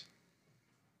knowledge,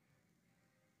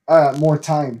 more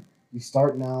time. You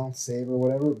start now, save or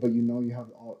whatever, but you know you have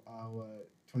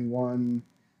 21.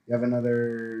 You have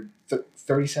another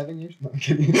 37 years. No, I'm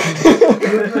kidding.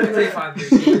 Say 5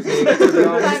 years.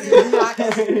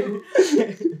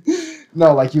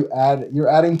 No, like you're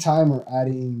adding time or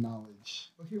adding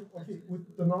knowledge. Okay.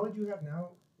 With the knowledge you have now,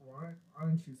 why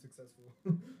aren't you successful?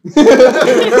 That's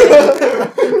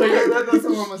what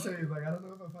I'm gonna say. Like, I don't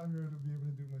know if a 5-year-old would be able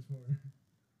to do much more.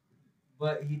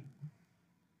 But he.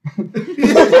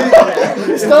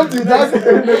 Stop, dude. That's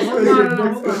Hold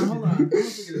on. I'm gonna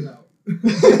figure this out.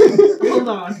 Hold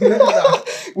on.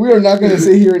 We are not going to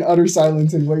sit here in utter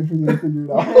silence and wait for you to figure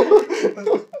it out.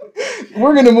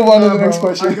 We're going to move on to the next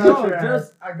question. I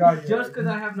got you. Just because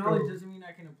I have knowledge doesn't mean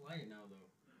I can apply it now,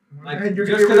 though. Like, And you're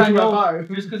just because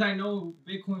gonna I know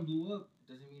Bitcoin blew up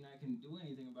doesn't mean I can do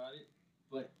anything about it.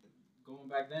 But going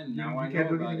back then, now I know can't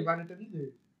do about anything it. about it then either.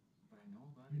 But I know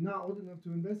about it. You're not old enough to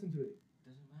invest into it.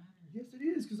 Doesn't matter. Yes, it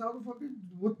is. Because how the fuck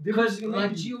what difference? Because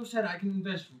like Geo said, I can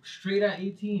invest straight at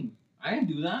 18. I didn't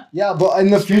do that. Yeah, but in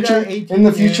the Straight future, at 18,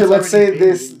 it's let's say already paid.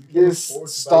 this You can this afford to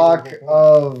buy stock the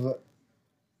whole phone. of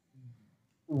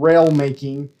rail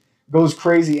making goes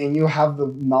crazy, and you have the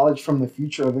knowledge from the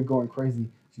future of it going crazy.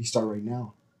 So you start right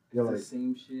now. You're It's the like,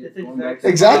 same shit. It's going back to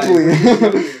Exactly.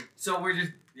 five. So we're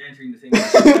just answering the same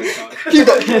question. Keep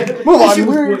it. Move on.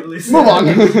 Move on.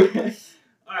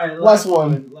 Alright, Last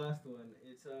one. Last one.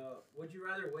 It's would you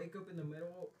rather wake up in the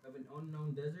middle of an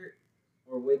unknown desert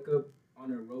or wake up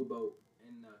on a rowboat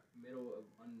in the middle of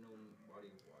unknown body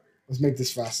of water? Let's make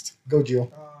this fast. Go,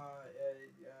 Gio.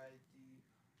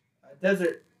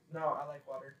 Desert. No, I like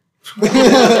water.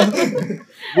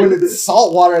 When it's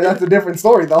salt water, that's a different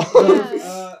story, though.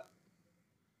 Yeah.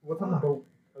 What's on the boat?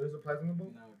 Are there supplies on the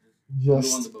boat? No, just Just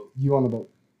you on the boat. you on the boat.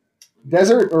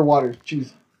 Desert or water?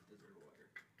 Choose.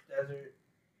 Desert.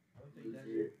 I would think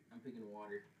desert. I'm picking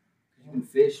water. 'Cause you can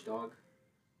fish, dog.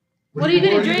 What are you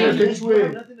gonna drink? Fish I have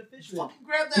with. nothing to fish with. Fucking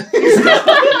grab that fish.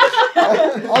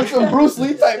 On some Bruce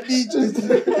Lee type beat, just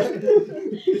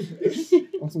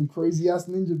on some crazy ass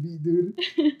ninja beat, dude.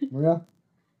 Maria?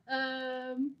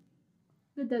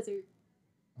 The desert.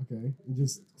 Okay. You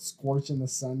just scorch in the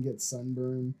sun, get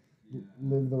sunburned,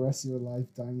 live the rest of your life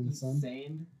dying in the sun.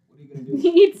 Sand. What are you gonna do?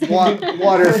 It's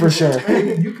Water for sure.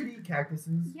 Hey, you could eat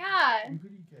cactuses. yeah. You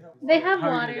could eat cactuses. They have How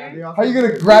are you water. gonna They also How are you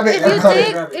gonna have- grab it If or you cut dig,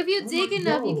 it? Grab it. if you Oh dig my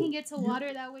enough, you God. can get to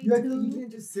water that way You act like you too.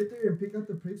 can't just sit there and pick out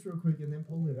the prigs real quick and then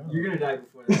pull it out. You're gonna die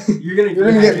before that. You're gonna You're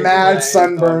gonna get dehydrate mad before that,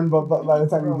 sunburned, but by the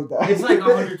time you get that, It's like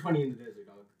 120 in the desert,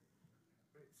 dog.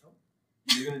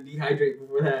 You're gonna dehydrate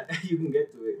before that. You can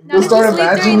get to it. Now We'll you start sleep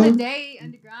during the imagining- day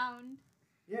underground.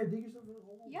 Yeah, dig yourself a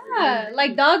hole. Yeah,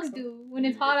 like dogs do when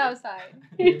it's hot outside.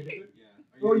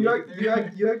 Oh, you act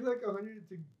like 100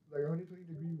 to like 120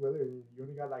 degree weather, and you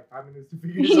only got like 5 minutes to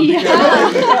figure something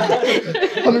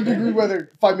Yeah. 100-degree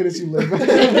weather, 5 minutes you live. That's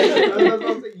what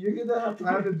I'm saying. You're gonna have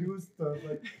time to do stuff.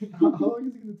 Like, how long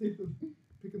is it gonna take to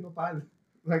picking the pies?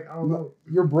 Like, I don't know.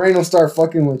 Your brain will start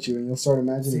fucking with you, and you'll start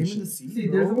imagining Same in the shit. sea, See,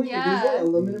 bro. there's only Yeah. a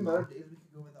limited amount of days we can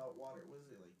go without water. What is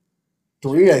it like?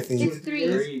 3, I think. It's three.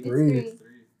 It's Three. three.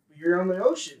 You're on the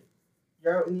ocean.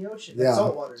 You're out in the ocean. Yeah, That's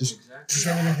salt water. just-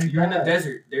 Exactly. You're in the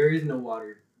desert. There is no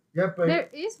water. Yeah, but There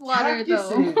is water though.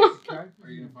 Are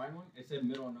you gonna find one? It said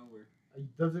middle of nowhere.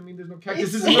 Doesn't mean there's no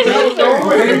cactuses It's in the middle of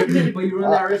nowhere. But you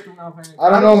run that risk of not finding. I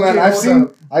don't know, man. Okay,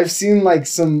 I've seen like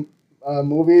some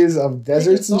movies of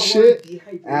deserts and shit,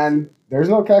 and there's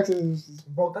no cactus.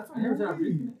 Bro, that's a I never thought of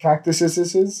movie. drinking it.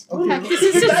 Cactuses.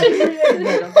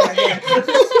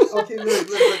 Okay, look.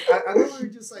 I know we're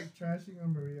just like trashing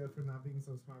on Maria for not being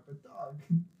so smart, but dog.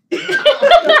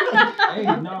 Hey,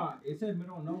 nah. It said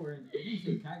middle of nowhere. It didn't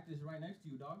say cactus right next to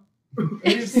you, dog.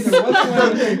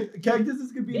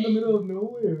 Cactuses could be in the middle of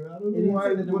nowhere. I don't know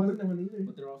why. But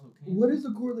they're also candy. What is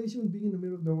the correlation with being in the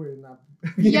middle of nowhere and not?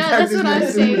 Yeah, that's what I'm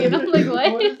saying. I'm like,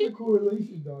 what? What is the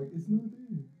correlation, dog? It's not there.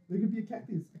 There could be a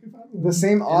cactus. I can find one. The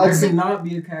same There odds. could not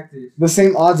be a cactus. The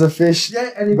same odds of fish.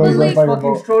 Yeah, and if Goes you're right like by your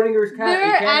Fucking boat. Schrodinger's cat. There It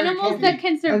are can or animals can't that be.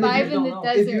 can survive you in the don't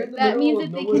know. If you're desert. in the That middle means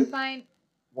of that they nowhere- can find.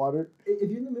 Water. If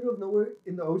you're in the middle of nowhere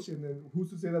in the ocean, then who's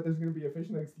to say that there's gonna be a fish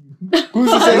next to you?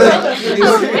 Who's to say that?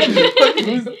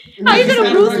 How you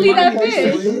gonna Bruce Lee that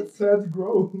fish? Sands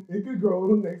grow. It could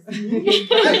grow next to you. They could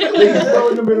grow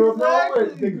in the middle of nowhere.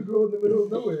 They could grow in the middle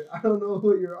of nowhere. I don't know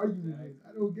what your argument is.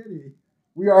 I don't get it.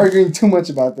 We are arguing too much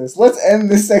about this. Let's end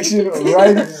this section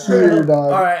right here,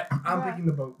 dog. All right, I'm picking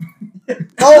the boat.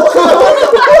 Oh,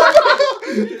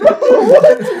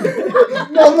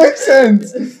 that makes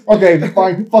sense. Okay,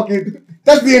 fine. Fuck it.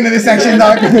 That's the end of this section,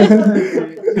 dog.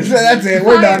 That's it.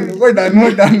 We're done. We're done.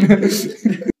 We're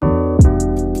done.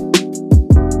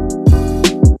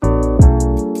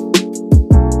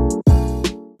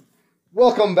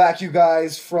 Welcome back, you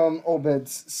guys, from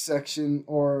Obed's section,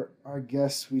 or I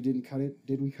guess we didn't cut it.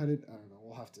 Did we cut it? I don't know.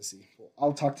 We'll have to see.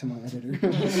 I'll talk to my editor.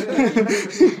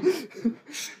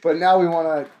 But now we want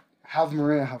to have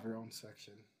Maria have her own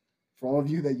section. For all of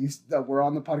you that were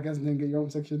on the podcast and didn't get your own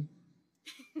section.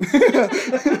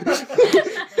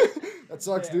 That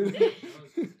sucks, dude. What, is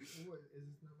this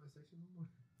not my section anymore?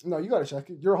 No, you gotta check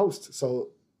it. You're a host, so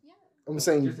Yeah. I'm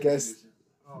saying Just guest.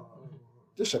 Oh.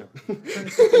 Just shut up.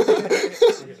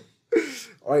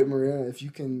 All right, Maria, if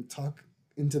you can talk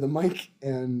into the mic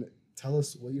and tell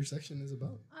us what your section is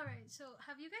about. All right. So,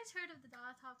 have you guys heard of the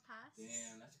Dalatov Pass?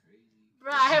 Damn, that's crazy.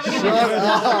 Bro, I haven't even.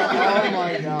 Oh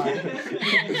my god.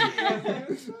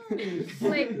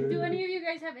 Like, do any of you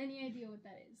guys have any idea what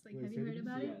that is? Like, have you heard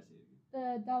about it?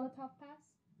 The Dalatov Pass?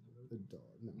 The dog.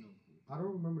 No. I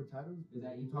don't remember titles. Is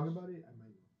that you English? talk about it? I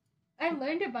might. I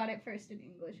learned about it first in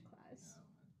English class,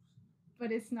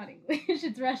 but it's not English,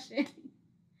 it's Russian.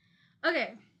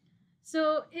 Okay,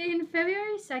 so in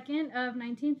February 2nd of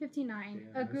 1959,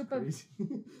 a group of...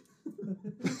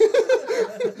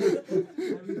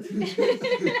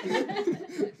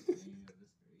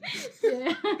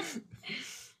 Yeah.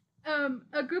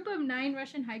 A group of 9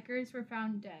 Russian hikers were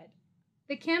found dead.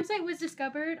 The campsite was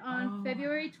discovered on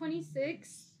February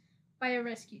 26th by a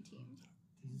rescue team.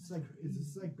 Is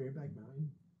this like Bareback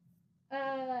Mountain?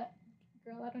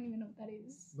 Girl, I don't even know what that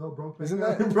is. No, Brokeback Isn't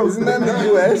that Mountain. isn't that in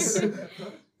the US?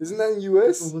 Isn't that in But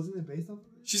US? wasn't it based off of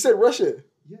it? She said Russia.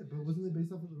 Yeah, but wasn't it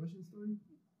based off of the Russian story?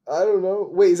 I don't know.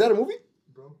 Wait, is that a movie?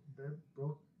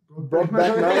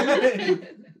 Brokeback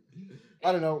Mountain?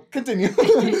 I don't know. Continue.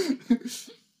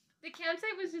 The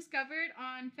campsite was discovered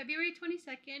on February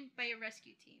 22nd by a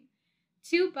rescue team.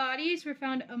 2 bodies were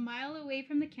found a mile away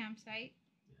from the campsite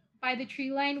by the tree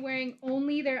line wearing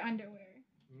only their underwear.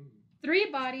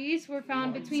 3 bodies were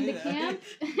found between the camp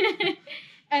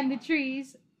and the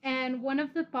trees, and one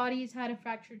of the bodies had a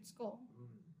fractured skull.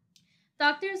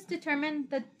 Doctors determined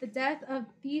that the death of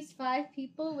these 5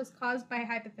 people was caused by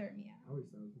hypothermia.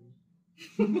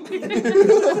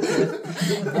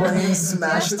 Brain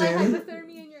smashed Caused by in.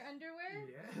 hypothermia in your underwear?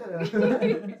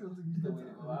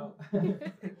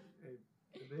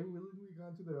 They willingly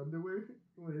gone to their underwear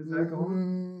when it's back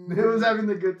home. They was having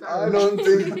a good time. I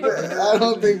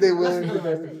don't think they will. Listen to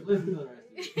the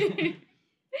rest.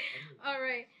 All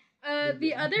right.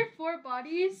 The other 4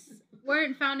 bodies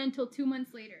weren't found until 2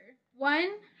 months later.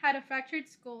 One had a fractured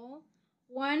skull,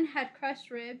 one had crushed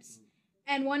ribs,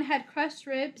 and one had crushed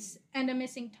ribs and a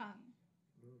missing tongue.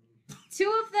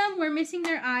 2 of them were missing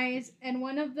their eyes, and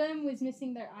one of them was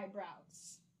missing their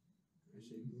eyebrows.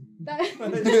 It's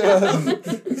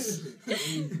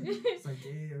like,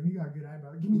 damn, you got good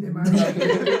eyebrows. Give me them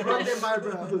eyebrows. Run them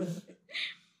eyebrows.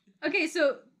 Okay,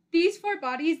 so these 4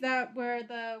 bodies that were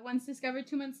the ones discovered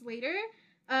 2 months later,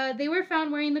 they were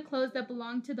found wearing the clothes that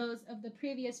belonged to those of the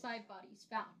previous 5 bodies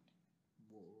found.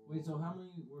 Wait, so how many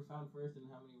were found first and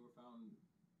how many were found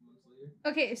months later?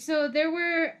 Okay, so there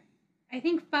were, I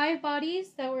think, 5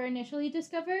 bodies that were initially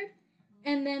discovered,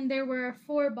 and then there were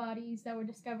 4 bodies that were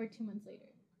discovered 2 months later.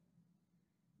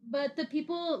 But the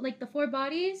people, like the 4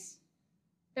 bodies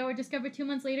that were discovered 2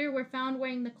 months later, were found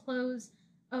wearing the clothes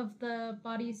of the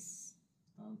bodies.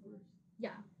 Found first.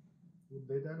 Yeah. Well,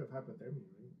 they died of hypothermia,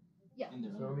 right? Yeah. In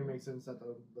their So it only underwear. makes sense that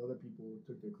the other people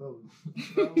took their clothes.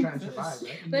 Trying to survive,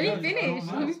 right? Let me finish.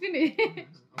 Let me finish.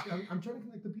 Okay, I'm trying to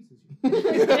connect the pieces.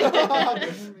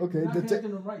 Okay, Not the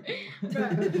connecting them right.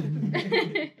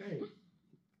 Hey,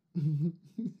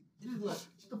 Just look.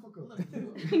 shut the fuck up.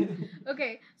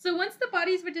 Okay, so once the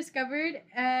bodies were discovered,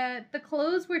 the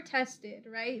clothes were tested,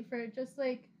 right? For just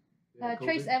like Yeah,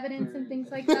 trace COVID. evidence and things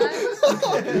like that.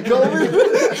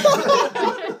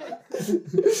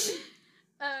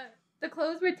 The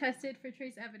clothes were tested for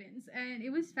trace evidence, and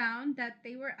it was found that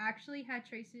they were actually had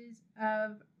traces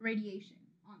of radiation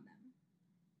on them.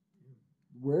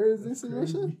 Where is this in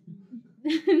Russia?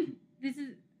 This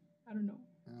is, I don't know.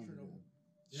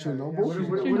 Chernobyl.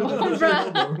 Chernobyl.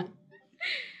 Chernobyl.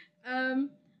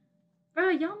 Bro,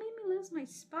 y'all made me lose my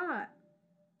spot.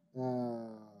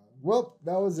 Well,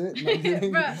 that was it. No, I'm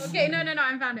kidding. Bro, okay, no, I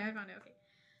found it. Okay.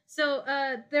 So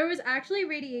there was actually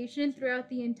radiation throughout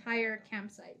the entire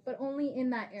campsite, but only in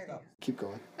that area. Stop. Keep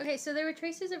going. Okay, so there were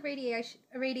traces of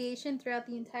radiation throughout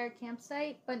the entire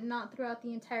campsite, but not throughout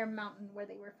the entire mountain where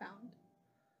they were found.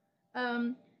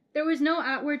 There was no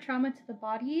outward trauma to the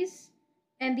bodies,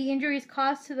 and the injuries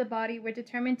caused to the body were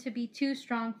determined to be too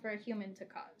strong for a human to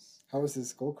cause. How was his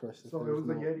skull crushed? So it was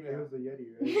the Yeti. It was the Yeti,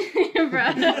 right?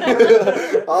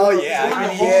 Bruh. Oh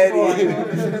yeah,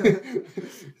 Yeti.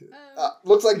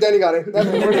 Looks like Danny got it.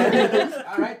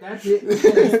 All right, that's it.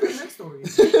 Next story.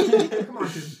 Come on,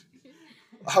 kid.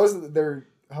 How's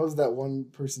that one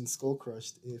person's skull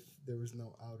crushed if there was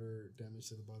no outer damage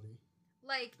to the body?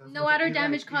 Like, That's no what outer it-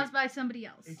 damage it- caused by somebody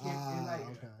else. It Ah, like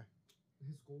okay.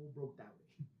 his skull broke that way.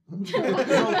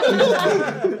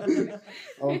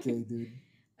 Okay, dude.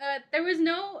 There was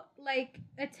no, like,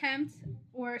 attempt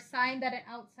or sign that an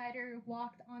outsider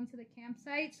walked onto the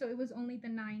campsite, so it was only the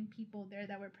 9 people there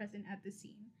that were present at the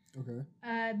scene. Okay.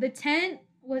 The tent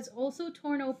was also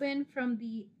torn open from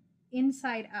the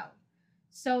inside out.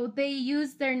 So they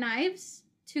used their knives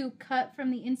to cut from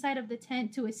the inside of the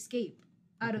tent to escape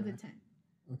out of the tent.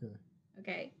 Okay.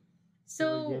 Okay. So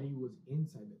the So, Yeti was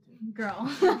inside the girl.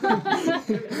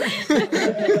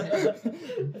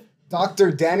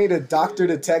 Dr. Danny the Doctor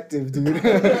Detective, dude.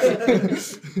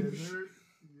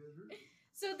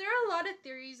 So there are a lot of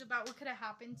theories about what could have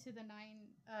happened to the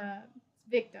 9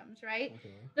 victims, right?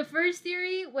 Okay. The first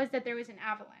theory was that there was an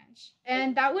avalanche,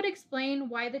 and that would explain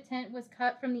why the tent was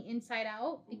cut from the inside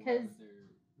out, because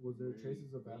Was there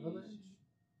traces of avalanche?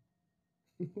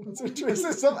 What's the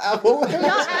traces of you're avalanche?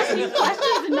 not asking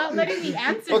questions and not letting me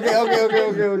answer Okay. them.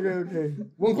 Okay.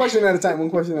 One question at a time. Your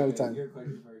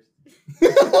question first.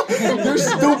 Your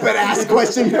stupid ass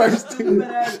question first. Stupid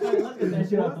ass question. Let's get that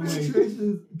shit out the way.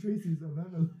 Traces of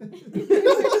avalanche.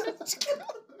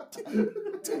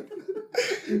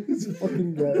 This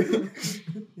fucking guy.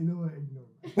 You know what? Ignore.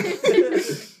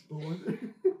 But was there?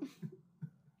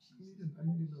 I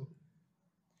need to know.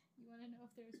 You want to know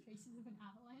if there was traces of an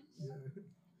avalanche? Yeah.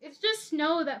 It's just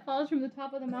snow that falls from the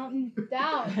top of the mountain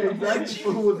down. Exactly.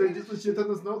 Or was there just a shit ton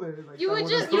of snow there? Like, You that would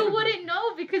wasn't just, you snow. wouldn't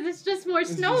know because it's just more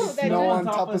It's snow. just That snow just,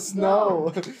 on top of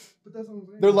snow. But that's what I'm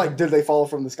saying. They're like, did they fall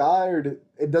from the sky or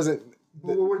it doesn't?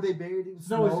 But were they buried in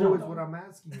Snow snow? is snow, Is though. what I'm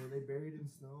asking. Were they buried in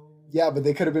snow? Yeah, but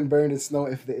they could have been buried in snow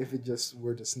if it just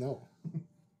were to snow.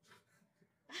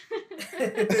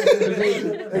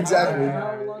 Exactly.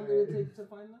 How long did it take to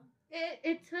find them?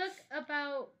 it took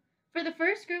about, for the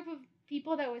first group of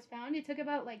people that was found, it took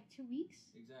about like 2 weeks.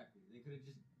 Exactly. They could have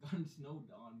just gotten snowed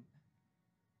on.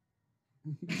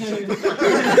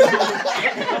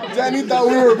 Danny thought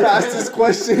we were past this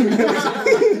question.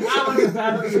 I was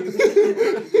about to.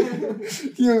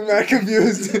 He was mad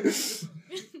confused.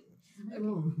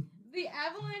 The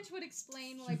avalanche would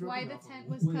explain like She's why rubbing the off on tent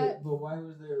me. was cut. But why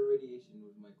was there radiation?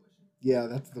 Was my question. Yeah,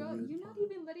 that's the Girl, weird you're not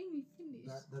part. even letting me finish.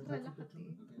 That's a good Relájate. one.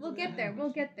 We'll get there.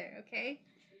 We'll get there. Okay.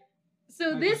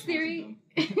 So My this question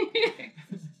theory,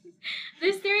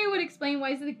 this theory would explain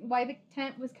why the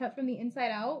tent was cut from the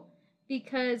inside out,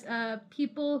 because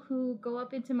people who go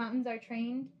up into mountains are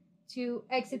trained to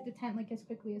exit the tent like as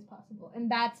quickly as possible,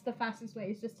 and that's the fastest way,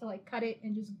 is just to like cut it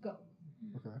and just go.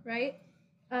 Okay. Right.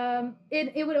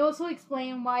 It would also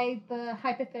explain why the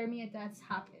hypothermia deaths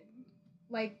happen.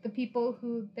 Like the people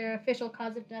who their official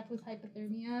cause of death was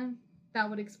hypothermia, that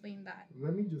would explain that.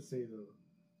 Let me just say though,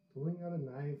 pulling out a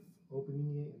knife,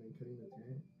 opening it, and then cutting the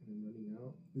tent, and then running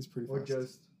out, It's pretty or fast.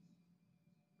 just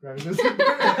grabbing the zipper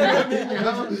and running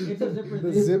out. It's a zipper.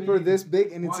 The zipper this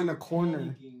big and it's Why in a you're corner.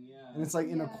 panicking, yeah. And it's like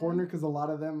in a Yeah. corner because a lot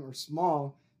of them are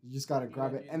small. You just gotta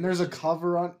grab it. Yeah, And there's a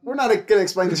cover on. We're not gonna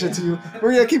explain this shit to you. Yeah.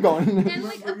 We're gonna keep going. And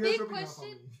like a You're big rubbing off on question,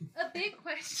 me. a big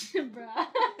question, bruh.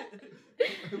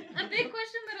 A big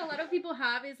question that a lot of people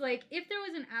have is like, if there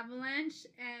was an avalanche,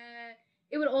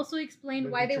 it would also explain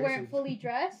But why the they weren't traces. fully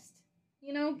dressed.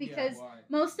 You know, because why?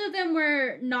 most of them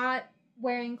were not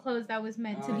wearing clothes that was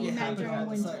meant to Oh, be yeah, met during that's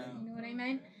winter. right. You know what I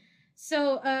mean?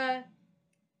 So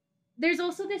there's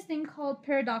also this thing called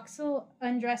paradoxal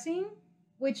undressing,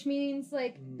 which means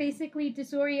like basically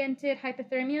disoriented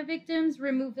hypothermia victims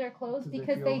remove their clothes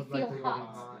because they like feel they're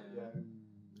hot. Yeah.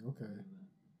 Okay.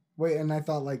 Wait, and I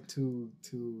thought like to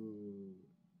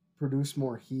produce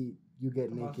more heat, you get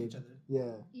Come off each naked. other.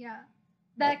 Yeah. Yeah.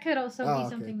 That could also Oh, be okay,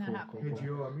 something that cool, happened. cool, Hey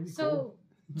Gio, I'm really So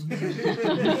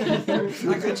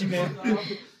I got you, man.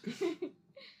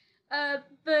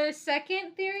 the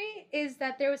second theory is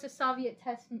that there was a Soviet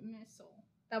test missile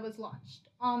that was launched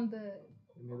on the,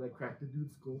 and they like cracked the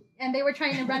dude's skull. and they were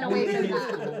trying to run away from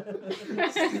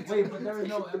that. Wait, but there was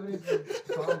no evidence of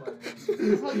trauma.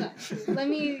 Hold on. Let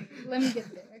me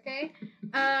get there, okay?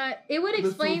 It would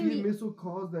explain the Soviet the. missile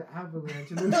caused the avalanche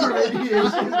and then the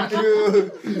radiation.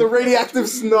 Dude, the radioactive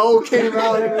snow came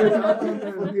out.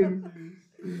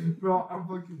 Bro, I'm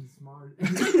fucking smart.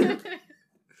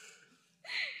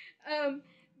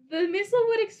 The missile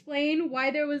would explain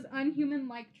why there was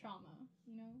unhuman-like trauma.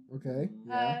 You know. Okay.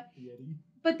 Yeti.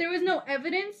 But there was no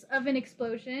evidence of an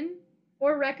explosion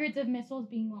or records of missiles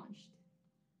being launched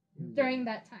during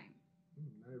that time.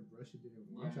 Not if Russia didn't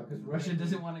launch Yeah, out because Russia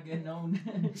doesn't want to get known.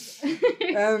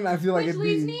 And I feel like Which it'd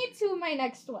leads be me to my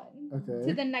next one. okay.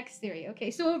 To the next theory.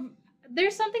 Okay, so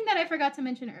there's something that I forgot to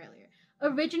mention earlier.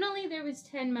 Originally, there was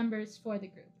 10 members for the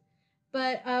group.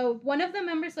 But one of the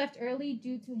members left early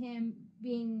due to him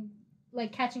being,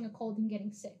 like, catching a cold and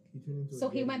getting sick. So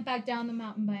he went back down the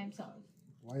mountain by himself.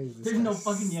 Why is this? There's guy no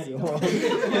fucking Yeti.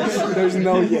 so- There's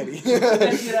no Yeti.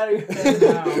 Get out of your head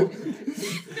now.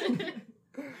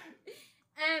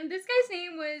 And this guy's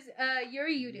name was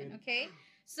Yuri Yudin, okay?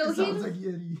 So It he sounds was... like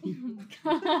Yeti. Oh my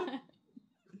God.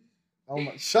 Oh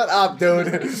my! Shut up, dude.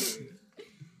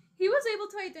 He was able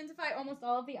to identify almost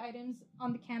all of the items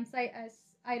on the campsite as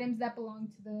items that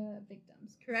belonged to the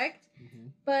victims, correct? Mhm.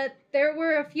 But there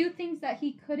were a few things that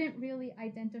he couldn't really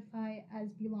identify as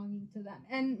belonging to them.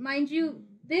 And mind you,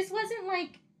 this wasn't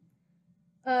like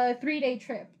a 3-day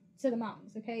trip to the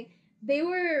mountains, okay? They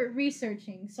were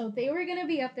researching, so they were going to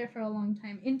be up there for a long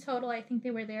time. In total, I think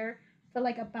they were there for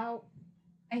like about,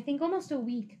 I think almost a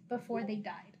week before they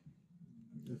died.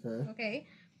 Okay. Okay.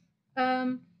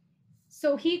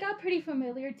 So he got pretty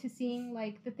familiar to seeing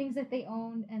like the things that they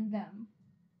owned and them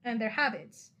and their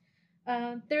habits.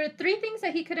 There are 3 things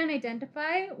that he couldn't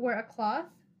identify were a cloth,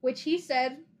 which he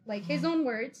said, like his own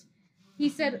words, he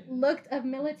said looked of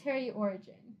military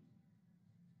origin.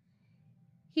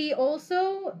 He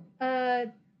also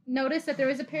noticed that there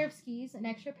was a pair of skis, an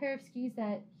extra pair of skis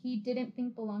that he didn't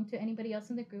think belonged to anybody else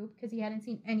in the group because he hadn't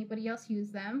seen anybody else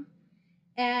use them,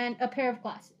 and a pair of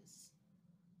glasses.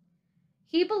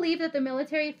 He believed that the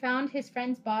military found his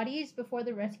friends' bodies before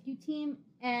the rescue team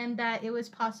and that it was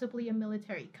possibly a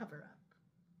military cover-up.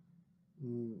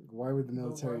 Why would the Well,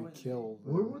 military why would- kill?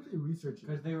 What were they researching?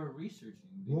 Because they were researching.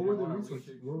 What were they didn't wanna researching?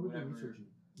 research What were they whatever. researching?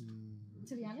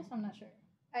 To be honest, I'm not sure.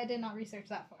 I did not research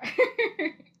that far.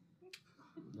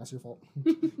 That's your fault.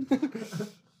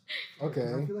 I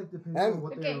Okay. feel like depending And- on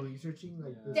what Okay. they were researching,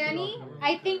 like Yeah. this Danny, could all come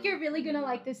I out. think you're really gonna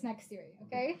like this next theory,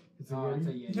 okay? It's a No, it's a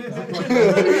Yeti. Yeti. It's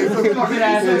Fucking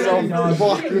ass a Yeti, dog.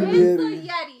 fucking It's a Yeti.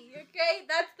 Yeti, okay?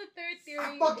 That's the third I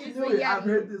theory. fucking is knew the it. I've Yeti.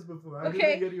 heard this before. I Okay.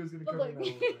 knew the Yeti was gonna But come in look. that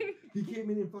one. He came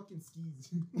in fucking skis.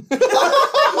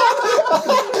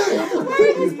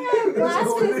 Why does he have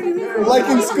glasses? Like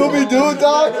in Scooby-Doo,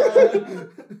 dog?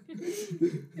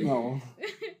 No.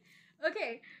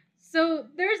 Okay, so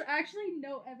there's actually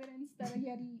no evidence that a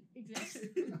Yeti exists.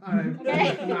 Alright.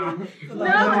 Okay. Nah. No Throw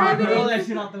evidence. that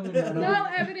shit out the window. No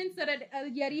evidence that a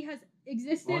Yeti has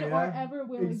existed Oh, or yeah? ever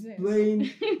will Explain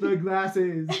exist. the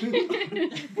glasses.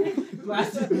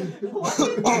 Glasses.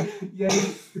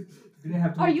 Yeti. Didn't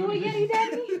have to Are you a Yeti,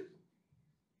 Daddy?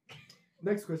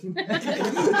 Next question.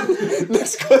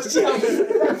 Next question.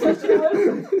 That's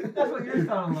what you're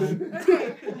sounding like.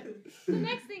 Okay. The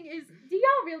next thing is, do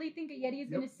y'all really think a Yeti is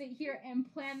gonna sit here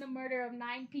and plan the murder of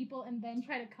 9 people and then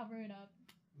try to cover it up?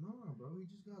 No, bro, he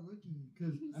just got lucky.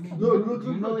 Cause I mean, Look, do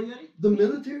you know look. the Yeti? the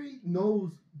military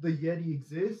knows the Yeti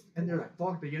exists, and they're like,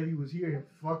 "Fuck, the Yeti was here, and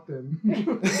fuck them." He's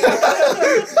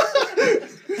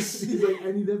like,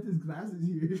 and he left his glasses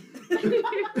here.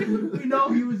 We know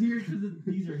he was here because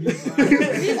these are his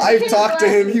glasses. I've talked to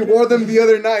him. He wore them the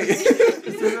other night.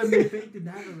 So then they faked an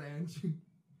avalanche.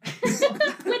 With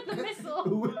the missile.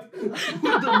 with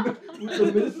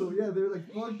the missile, yeah, they're like,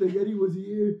 fuck, the Yeti was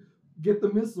here, get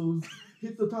the missiles,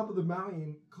 hit the top of the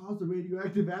mountain, cause the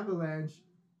radioactive avalanche,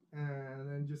 and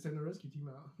then just send a rescue team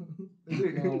out. That's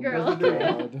it. Oh, Girl.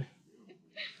 God.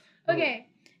 Okay,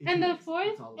 and the It's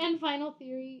fourth all- and final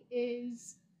theory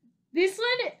is this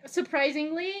one,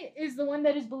 surprisingly, is the one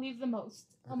that is believed the most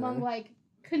among Okay. like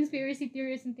conspiracy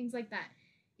theorists and things like that.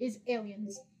 Is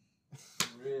aliens.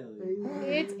 Really?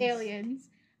 It's aliens.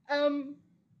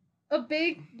 A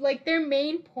big like their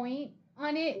main point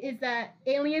on it is that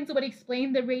aliens would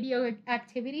explain the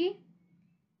radioactivity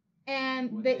and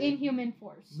Would the they? inhuman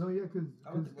force. No, yeah, because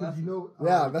you know.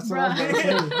 Yeah, that's what I was about to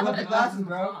say. I want the glasses,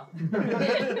 bro.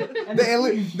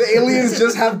 The aliens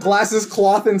just have glasses,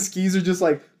 cloth, and skis are just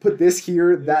like, put this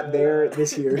here, that there,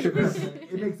 this here. It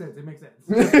makes sense. It makes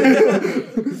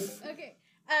sense. Okay.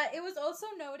 It was also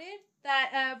noted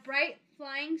that bright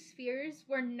flying spheres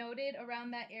were noted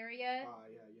around that area Ah,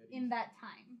 yeah, Yeti. in that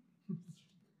time.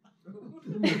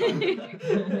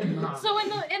 So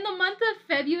in the month of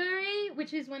February,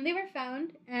 which is when they were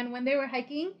found and when they were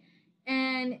hiking,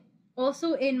 and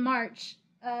also in March,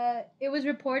 it was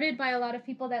reported by a lot of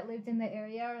people that lived in the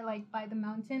area or like by the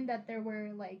mountain that there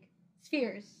were like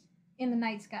spheres in the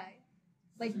night sky,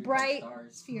 like bright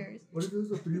spheres. What if there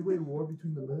was a three-way war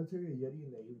between the military, a Yeti,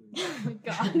 and the aliens? Oh my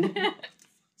god.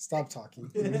 Stop talking.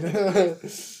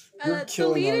 The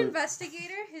lead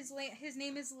investigator, his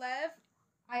name is Lev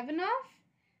Ivanov,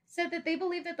 said that they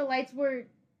believe that the lights were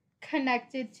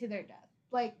connected to their death.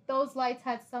 Like those lights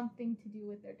had something to do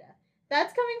with their death.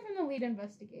 That's coming from the lead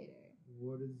investigator.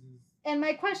 What is his? And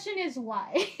my question is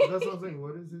why? That's what I'm saying.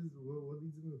 What is his? What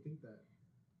leads him to think that?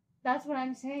 That's what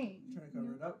I'm saying. Trying to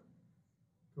cover it up.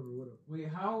 Cover what up? Wait,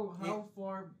 how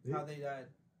far? How they died.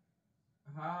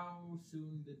 How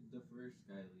soon did the first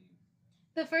guy leave?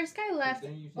 The first guy left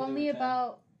only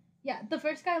about the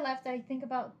first guy left I think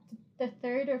about the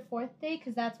third or fourth day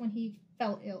because that's when he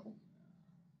fell ill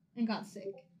and got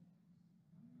sick.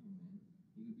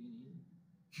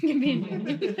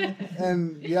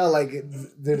 And yeah, like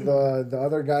did the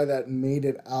other guy that made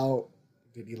it out,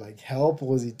 did he like help?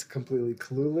 Was he completely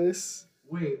clueless?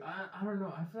 Wait, I don't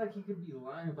know. I feel like he could be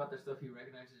lying about the stuff he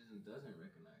recognizes and doesn't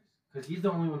recognize. Because he's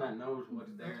the only one that knows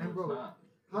what's there and what's not.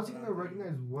 How's he gonna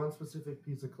recognize one specific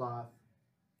piece of cloth?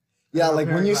 Yeah, like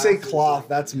when you say cloth,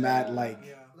 that's mad. Like,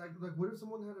 like what if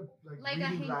someone had like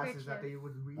reading a glasses that they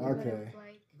would read? Okay.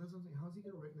 That's something. How's he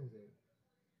gonna recognize it?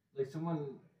 Like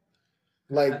someone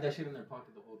like had that shit in their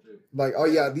pocket the whole trip. Like, oh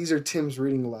yeah, these are Tim's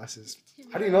reading glasses.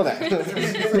 How do you know that? Like,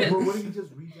 what if he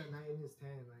just reads at night in his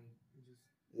tent? Like, he just...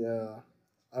 Yeah,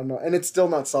 I don't know, and it's still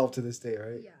not solved to this day,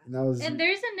 right? Yeah. And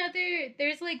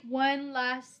there's like one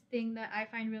last thing that I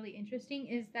find really interesting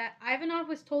is that Ivanov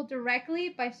was told directly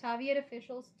by Soviet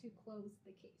officials to close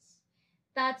the case.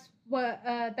 That's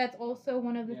also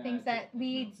one of the things that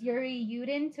leads Yuri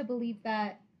Yudin to believe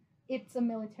that it's a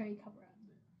military cover-up.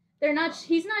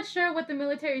 He's not sure what the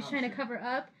military is trying to cover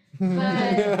up, but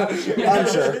I'm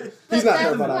sure. He's not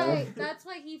sure about that. That's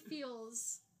why he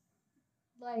feels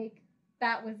like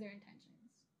that was their intentions.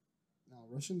 No,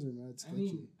 Russians are mad sketchy. I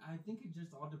mean, I think it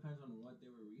just all depends on what they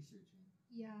were researching.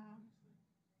 Yeah.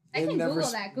 I can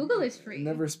Google that. Google is free.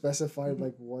 Never specified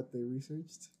like what they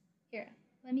researched. Here,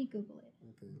 let me Google it.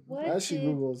 Okay. What As she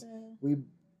Googles,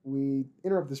 we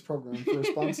interrupt this program for a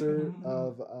sponsor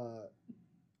of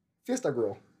Fiesta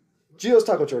Grill. Geos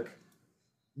Taco Truck.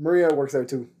 Maria works there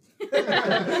too.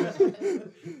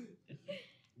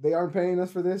 They aren't paying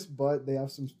us for this, but they have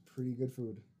some pretty good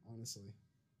food, honestly.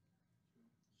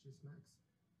 Just snacks.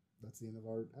 That's the end of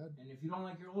our ad. And if you don't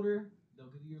like your order, they'll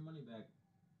give you your money back.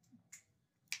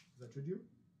 Is that true, Drew?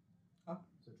 Huh?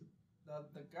 Is that true?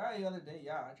 The guy the other day,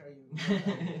 yeah, I tried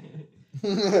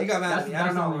you. He got mad at me. I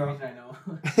don't know, bro. I know.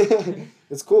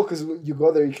 It's cool because you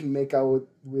go there, you can make out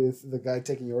with the guy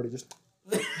taking your order. Just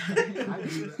I try to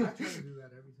do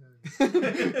that every time.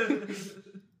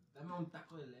 Dame un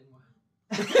taco de lengua.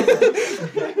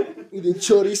 y de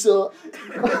chorizo.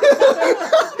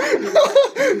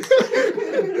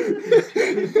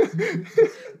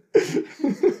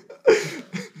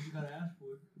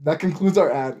 That concludes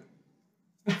our ad.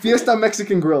 Fiesta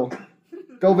Mexican Grill.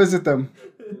 Go visit them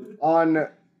on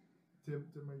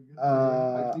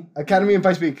Academy in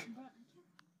Pikes Peak.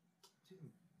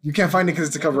 You can't find it because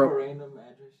it's a cover up. Random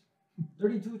address.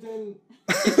 3210.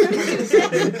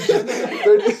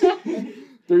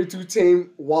 3210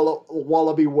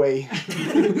 Wallaby Way.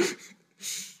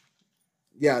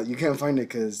 Yeah, you can't find it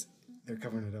because they're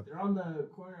covering it up. They're on the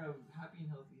corner of Happy and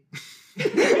Healthy.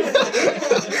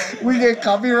 We get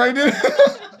copyrighted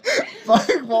by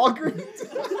Walgreens.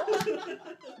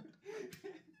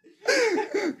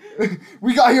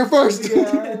 We got here first.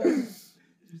 Yeah.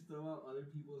 Just throw out other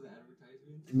people's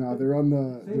advertisements. No, they're on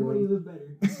the. Say when you live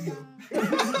better.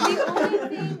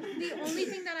 The only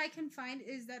thing that I can find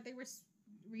is that they were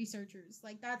researchers.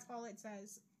 Like that's all it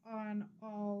says on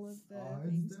all of the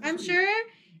things. I'm sure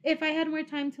if I had more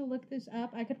time to look this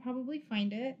up, I could probably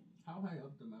find it. How high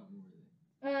up the mountain were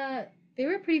they? They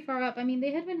were pretty far up. I mean,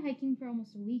 they had been hiking for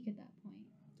almost a week at that point.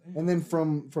 And then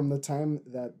from the time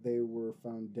that they were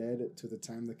found dead to the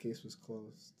time the case was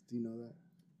closed. Do you know that?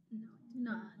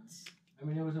 No, not. I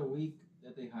mean, it was a week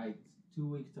that they hiked, 2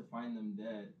 weeks to find them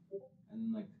dead, and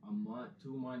then like a month,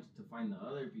 2 months to find the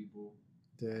other people.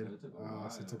 Dead.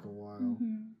 So it took a while.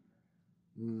 Mm-hmm.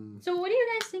 Mm. So what do you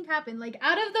guys think happened? Like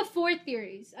out of the four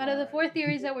theories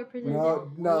that were presented,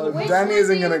 no, which Danny one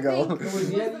isn't do you gonna go. think It was was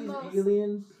the Yetis, most-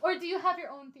 aliens. Or do you have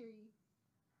your own theory?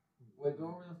 Wait, go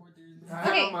over the 4 theories. I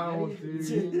have my own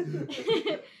theory.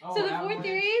 So the four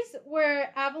theories were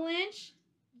avalanche,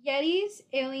 Yetis,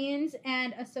 aliens,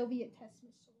 and a Soviet test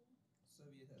missile.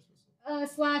 Soviet test missile.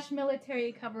 Slash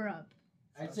military cover up.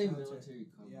 I'd say military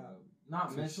cover Yeah. up.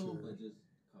 Not For missile, sure. but just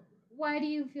cover up. Why do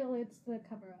you feel it's the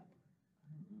cover up?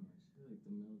 I don't know. I feel like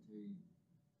the military is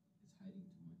hiding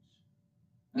too much.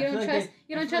 You don't trust.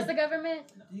 You don't trust the government.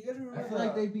 No. Do you guys remember? I feel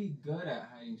like they'd be good at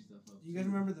hiding stuff up. Do you guys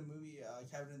remember the movie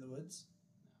Cabin in the Woods?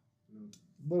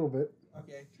 A little bit.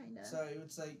 Okay. Kinda. So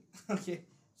it's like okay.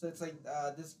 So it's like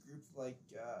this group like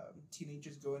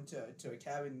teenagers go into a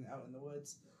cabin out in the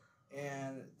woods,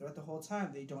 and throughout the whole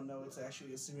time they don't know it's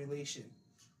actually a simulation.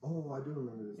 Oh, I do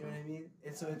remember this. You know what I mean?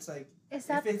 And so it's like Is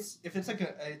that if it's like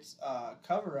a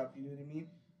cover up, you know what I mean?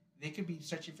 They could be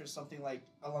searching for something like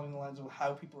along the lines of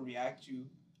how people react to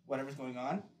whatever's going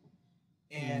on,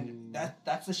 and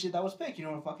that's the shit that was picked. You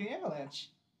know, a fucking avalanche.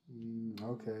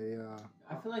 Okay, yeah.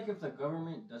 I feel like if the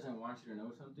government doesn't want you to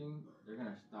know something, they're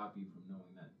gonna stop you from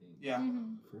knowing that thing. Yeah.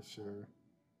 Mhm. For sure.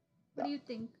 What do you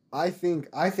think? I think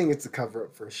it's a cover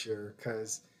up for sure.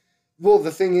 Cause, well,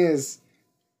 the thing is,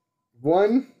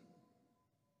 one.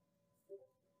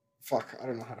 Fuck, I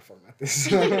don't know how to format this.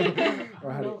 I Or don't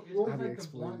how know, to, it's how do you like the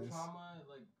explain blunt this? trauma,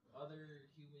 like other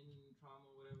human trauma,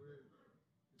 whatever.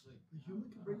 It's like A human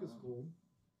can break a skull.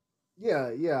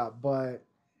 Yeah, but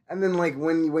and then like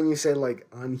when you say like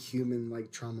unhuman like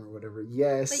trauma or whatever,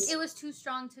 yes, Like it was too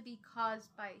strong to be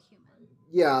caused by a human.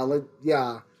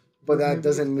 yeah, but that Maybe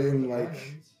doesn't it's mean very like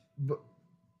ants. but,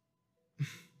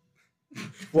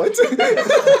 what?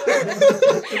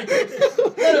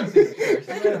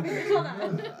 Hold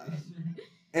on.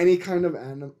 Any kind of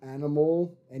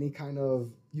animal, any kind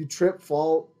of you trip,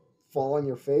 fall on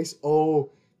your face. Oh,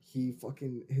 he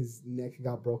fucking his neck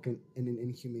got broken in an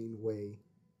inhumane way.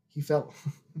 He fell.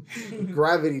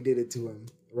 Gravity did it to him,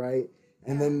 right?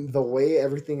 And then the way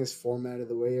everything is formatted,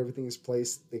 the way everything is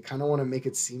placed, they kind of want to make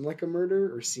it seem like a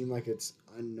murder or seem like it's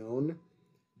unknown.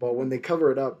 But when they cover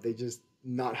it up, they just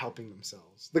not helping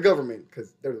themselves. The government,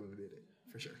 because they're the one who did it,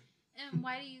 for sure. And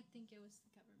why do you think it was the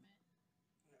government?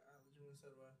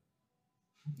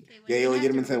 Okay, what Yeah, do you you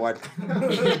legitimate say why.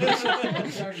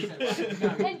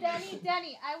 And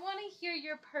Danny, I want to hear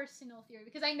your personal theory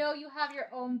because I know you have your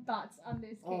own thoughts on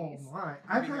this Oh case. my!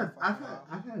 I've had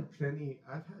plenty.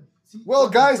 See, Well,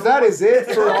 guys, that is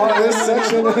it for all this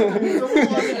section. You're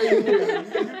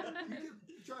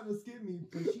trying to skip me,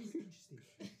 but she's interesting.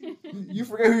 You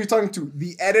forget who you're talking to.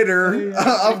 The editor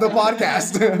of the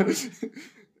podcast.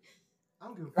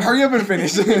 I'm good. Hurry up and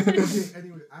finish. Okay,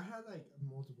 anyway, I had like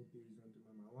multiple theories run through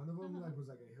my mind. One of them like was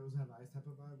like a hills have eyes type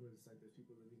of vibe, where it's like there's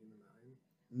people living in the mountain.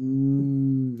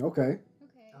 Okay.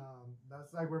 Okay.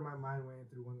 That's like where my mind went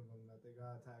through one of them that they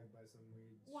got attacked by some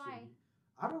weird. Why?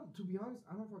 shitty- I don't. To be honest,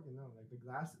 I don't fucking know. Like the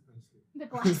glass. I'm just kidding.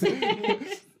 The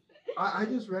glasses. I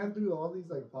just ran through all these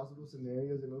like possible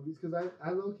scenarios in movies because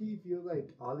I low key feel like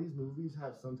all these movies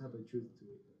have some type of truth to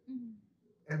it. Mhm.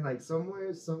 And like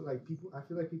somewhere, some like people, I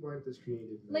feel like people aren't this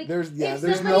creative. Like, There's if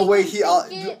no somebody way can he.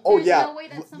 think it, Oh there's yeah. no way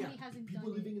that somebody hasn't people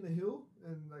done living it. in the hill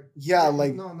and like Yeah,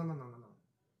 like no.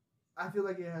 I feel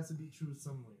like it has to be true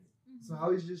somewhere. Mhm. So I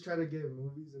always just try to get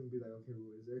movies and be like, okay,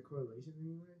 well, is there a correlation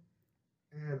anywhere?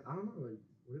 And I don't know, like,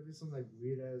 what if it's some like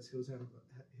weird ass hills have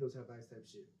eyes type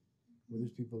shit? Where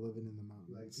there's people living in the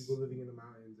mountains. Like people living in the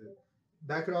mountains, and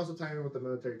that could also tie in with the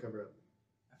military cover up.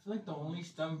 I feel like the only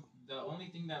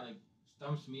thing that like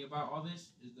stumps me about all this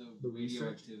is the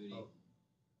research? radioactivity. Oh.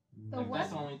 The Like, what?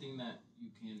 that's the only thing that you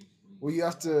can explain. Well, you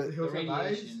have The to. hills have eyes.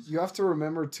 radiation. You have to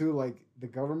remember too. Like the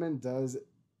government does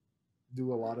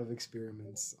do a lot of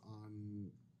experiments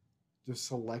on just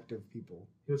selective people.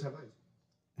 Hills have eyes.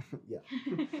 Yeah.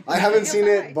 I haven't You're seen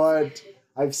right. it, but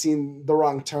I've seen The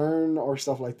Wrong Turn or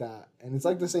stuff like that. And it's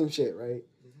like the same shit, right?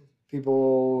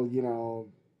 People,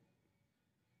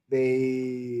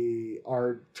 they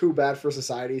are too bad for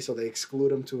society, so they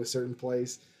exclude them to a certain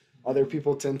place. Other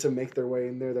people tend to make their way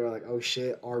in there. They're like, oh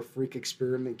shit, our freak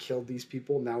experiment killed these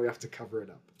people. Now we have to cover it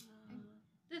up.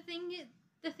 The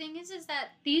thing is that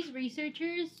these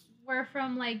researchers were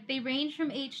from they range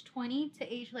from age 20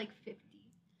 to age 50.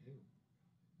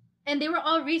 And they were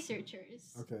all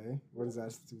researchers. Okay. What does that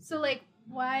have to do? So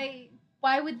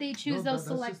why would they choose those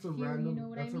select few? You know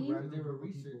what I That's a mean? random They were group of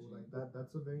people. researching. Like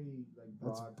that's a very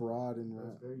That's broad. broad and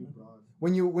That's very broad.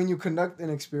 when you conduct an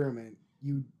experiment,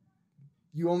 you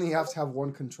only have to have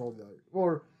one control variable.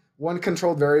 Or one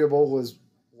controlled variable was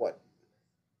what?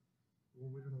 Well,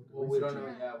 Well, we don't research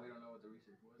know. is. Yeah, we don't know what the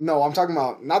research was. No, I'm talking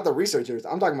about not the researchers.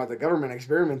 I'm talking about the government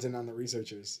experimenting on the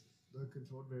researchers. The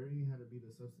controlled variant had to be the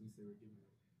substance they were giving.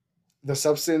 The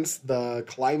substance, the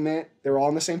climate, they were all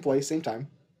in the same place, same time.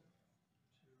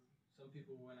 Some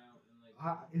people went out and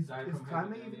like Is died from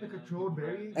climate even a hypothermia, controlled people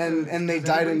variant? died. And they Because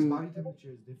died everybody's in, body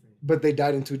temperature is different. but they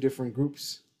died in 2 different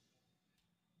groups.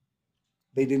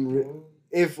 They didn't.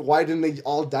 Why didn't they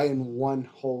all die in one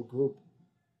whole group?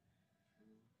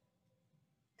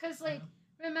 Because, like,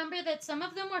 remember that some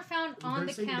of them were found on They're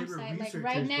the saying they were campsite, like researchers,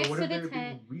 right but next what to if they the were being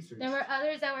tent. researched? There were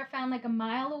others that were found like a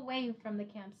mile away from the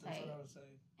That's campsite, what I was saying.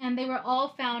 and they were all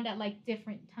found at like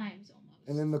different times almost.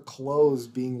 And then the clothes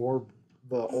being worn,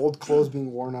 the old clothes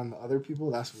being worn on the other people,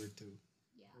 that's weird too.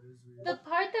 Yeah. That is weird. The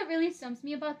part that really stumps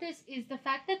me about this is the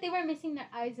fact that they were missing their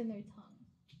eyes and their tongue.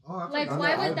 Oh, I Like, forgot.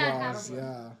 why On their would that eyebrows, happen?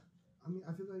 Yeah. I mean,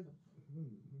 I feel like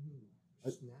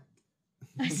snack.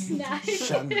 A snack.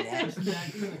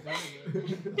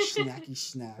 Snacky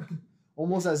snack.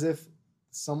 Almost as if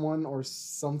someone or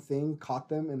something caught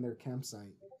them in their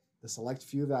campsite. The select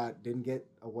few that didn't get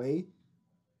away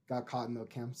got caught in the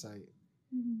campsite.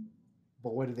 Mhm.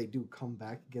 But what do? Come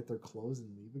back, get their clothes,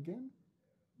 and leave again?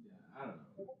 Yeah, I don't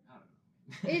know.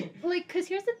 It like, cause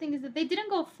here's the thing is that they didn't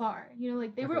go far. You know,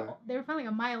 like they Okay. were found like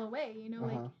a mile away. You know,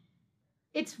 like Uh-huh.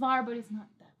 it's far, but it's not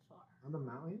that far. On the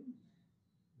mountain?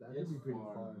 That It's would be pretty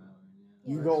far, far. man,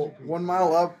 Yeah. You go 1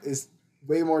 mile up is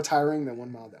way more tiring than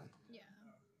 1 mile down. Yeah.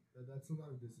 That's a lot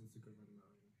of distance to cover the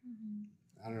mountain.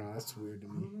 Mm-hmm. I don't know. That's weird to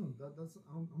I me. don't know. That's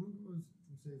I'm gonna go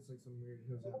say it's like some weird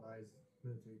Hills Have Eyes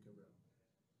military cover up.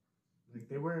 Like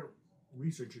they weren't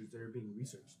researchers; they were being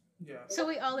researched. Yeah. So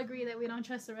we all agree that we don't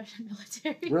trust the Russian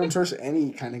military. We don't trust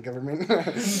any kind of government.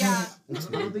 Yeah. I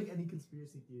don't think any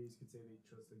conspiracy theories could say they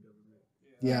trust the government.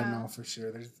 Yeah, Yeah. no, for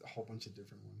sure. There's a whole bunch of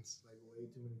different ones. Like way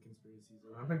too many conspiracies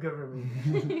around the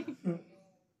government.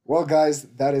 Well, guys,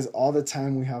 that is all the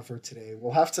time we have for today.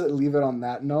 We'll have to leave it on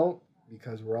that note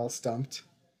because we're all stumped.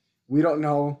 We don't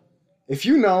know. If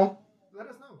you know, Let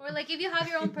us know. Or like if you have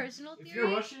your own personal theory. If you're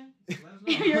Russian, let us know.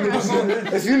 If you're Russian.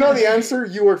 if you know the answer,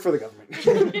 you work for the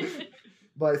government.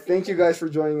 But thank you guys for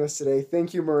joining us today.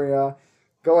 Thank you, Maria.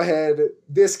 Go ahead.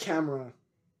 This camera.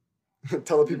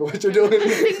 Tell the people what you're doing.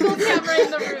 Single camera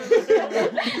in the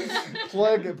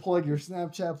room. plug your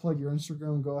Snapchat, plug your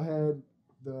Instagram. Go ahead.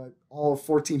 All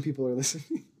 14 people are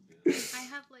listening.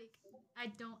 I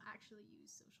don't actually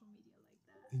use social media like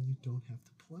that. Then you don't have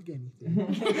to plug anything.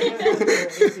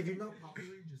 If you're not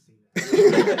popular, just say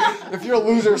that. If you're a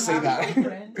loser, say that.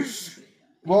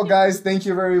 Well, guys, thank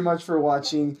you very much for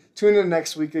watching. Tune in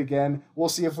next week again. We'll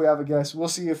see if we have a guest. We'll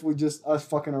see if we just us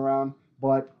fucking around.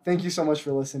 But thank you so much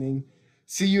for listening.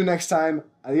 See you next time.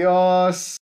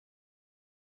 Adios.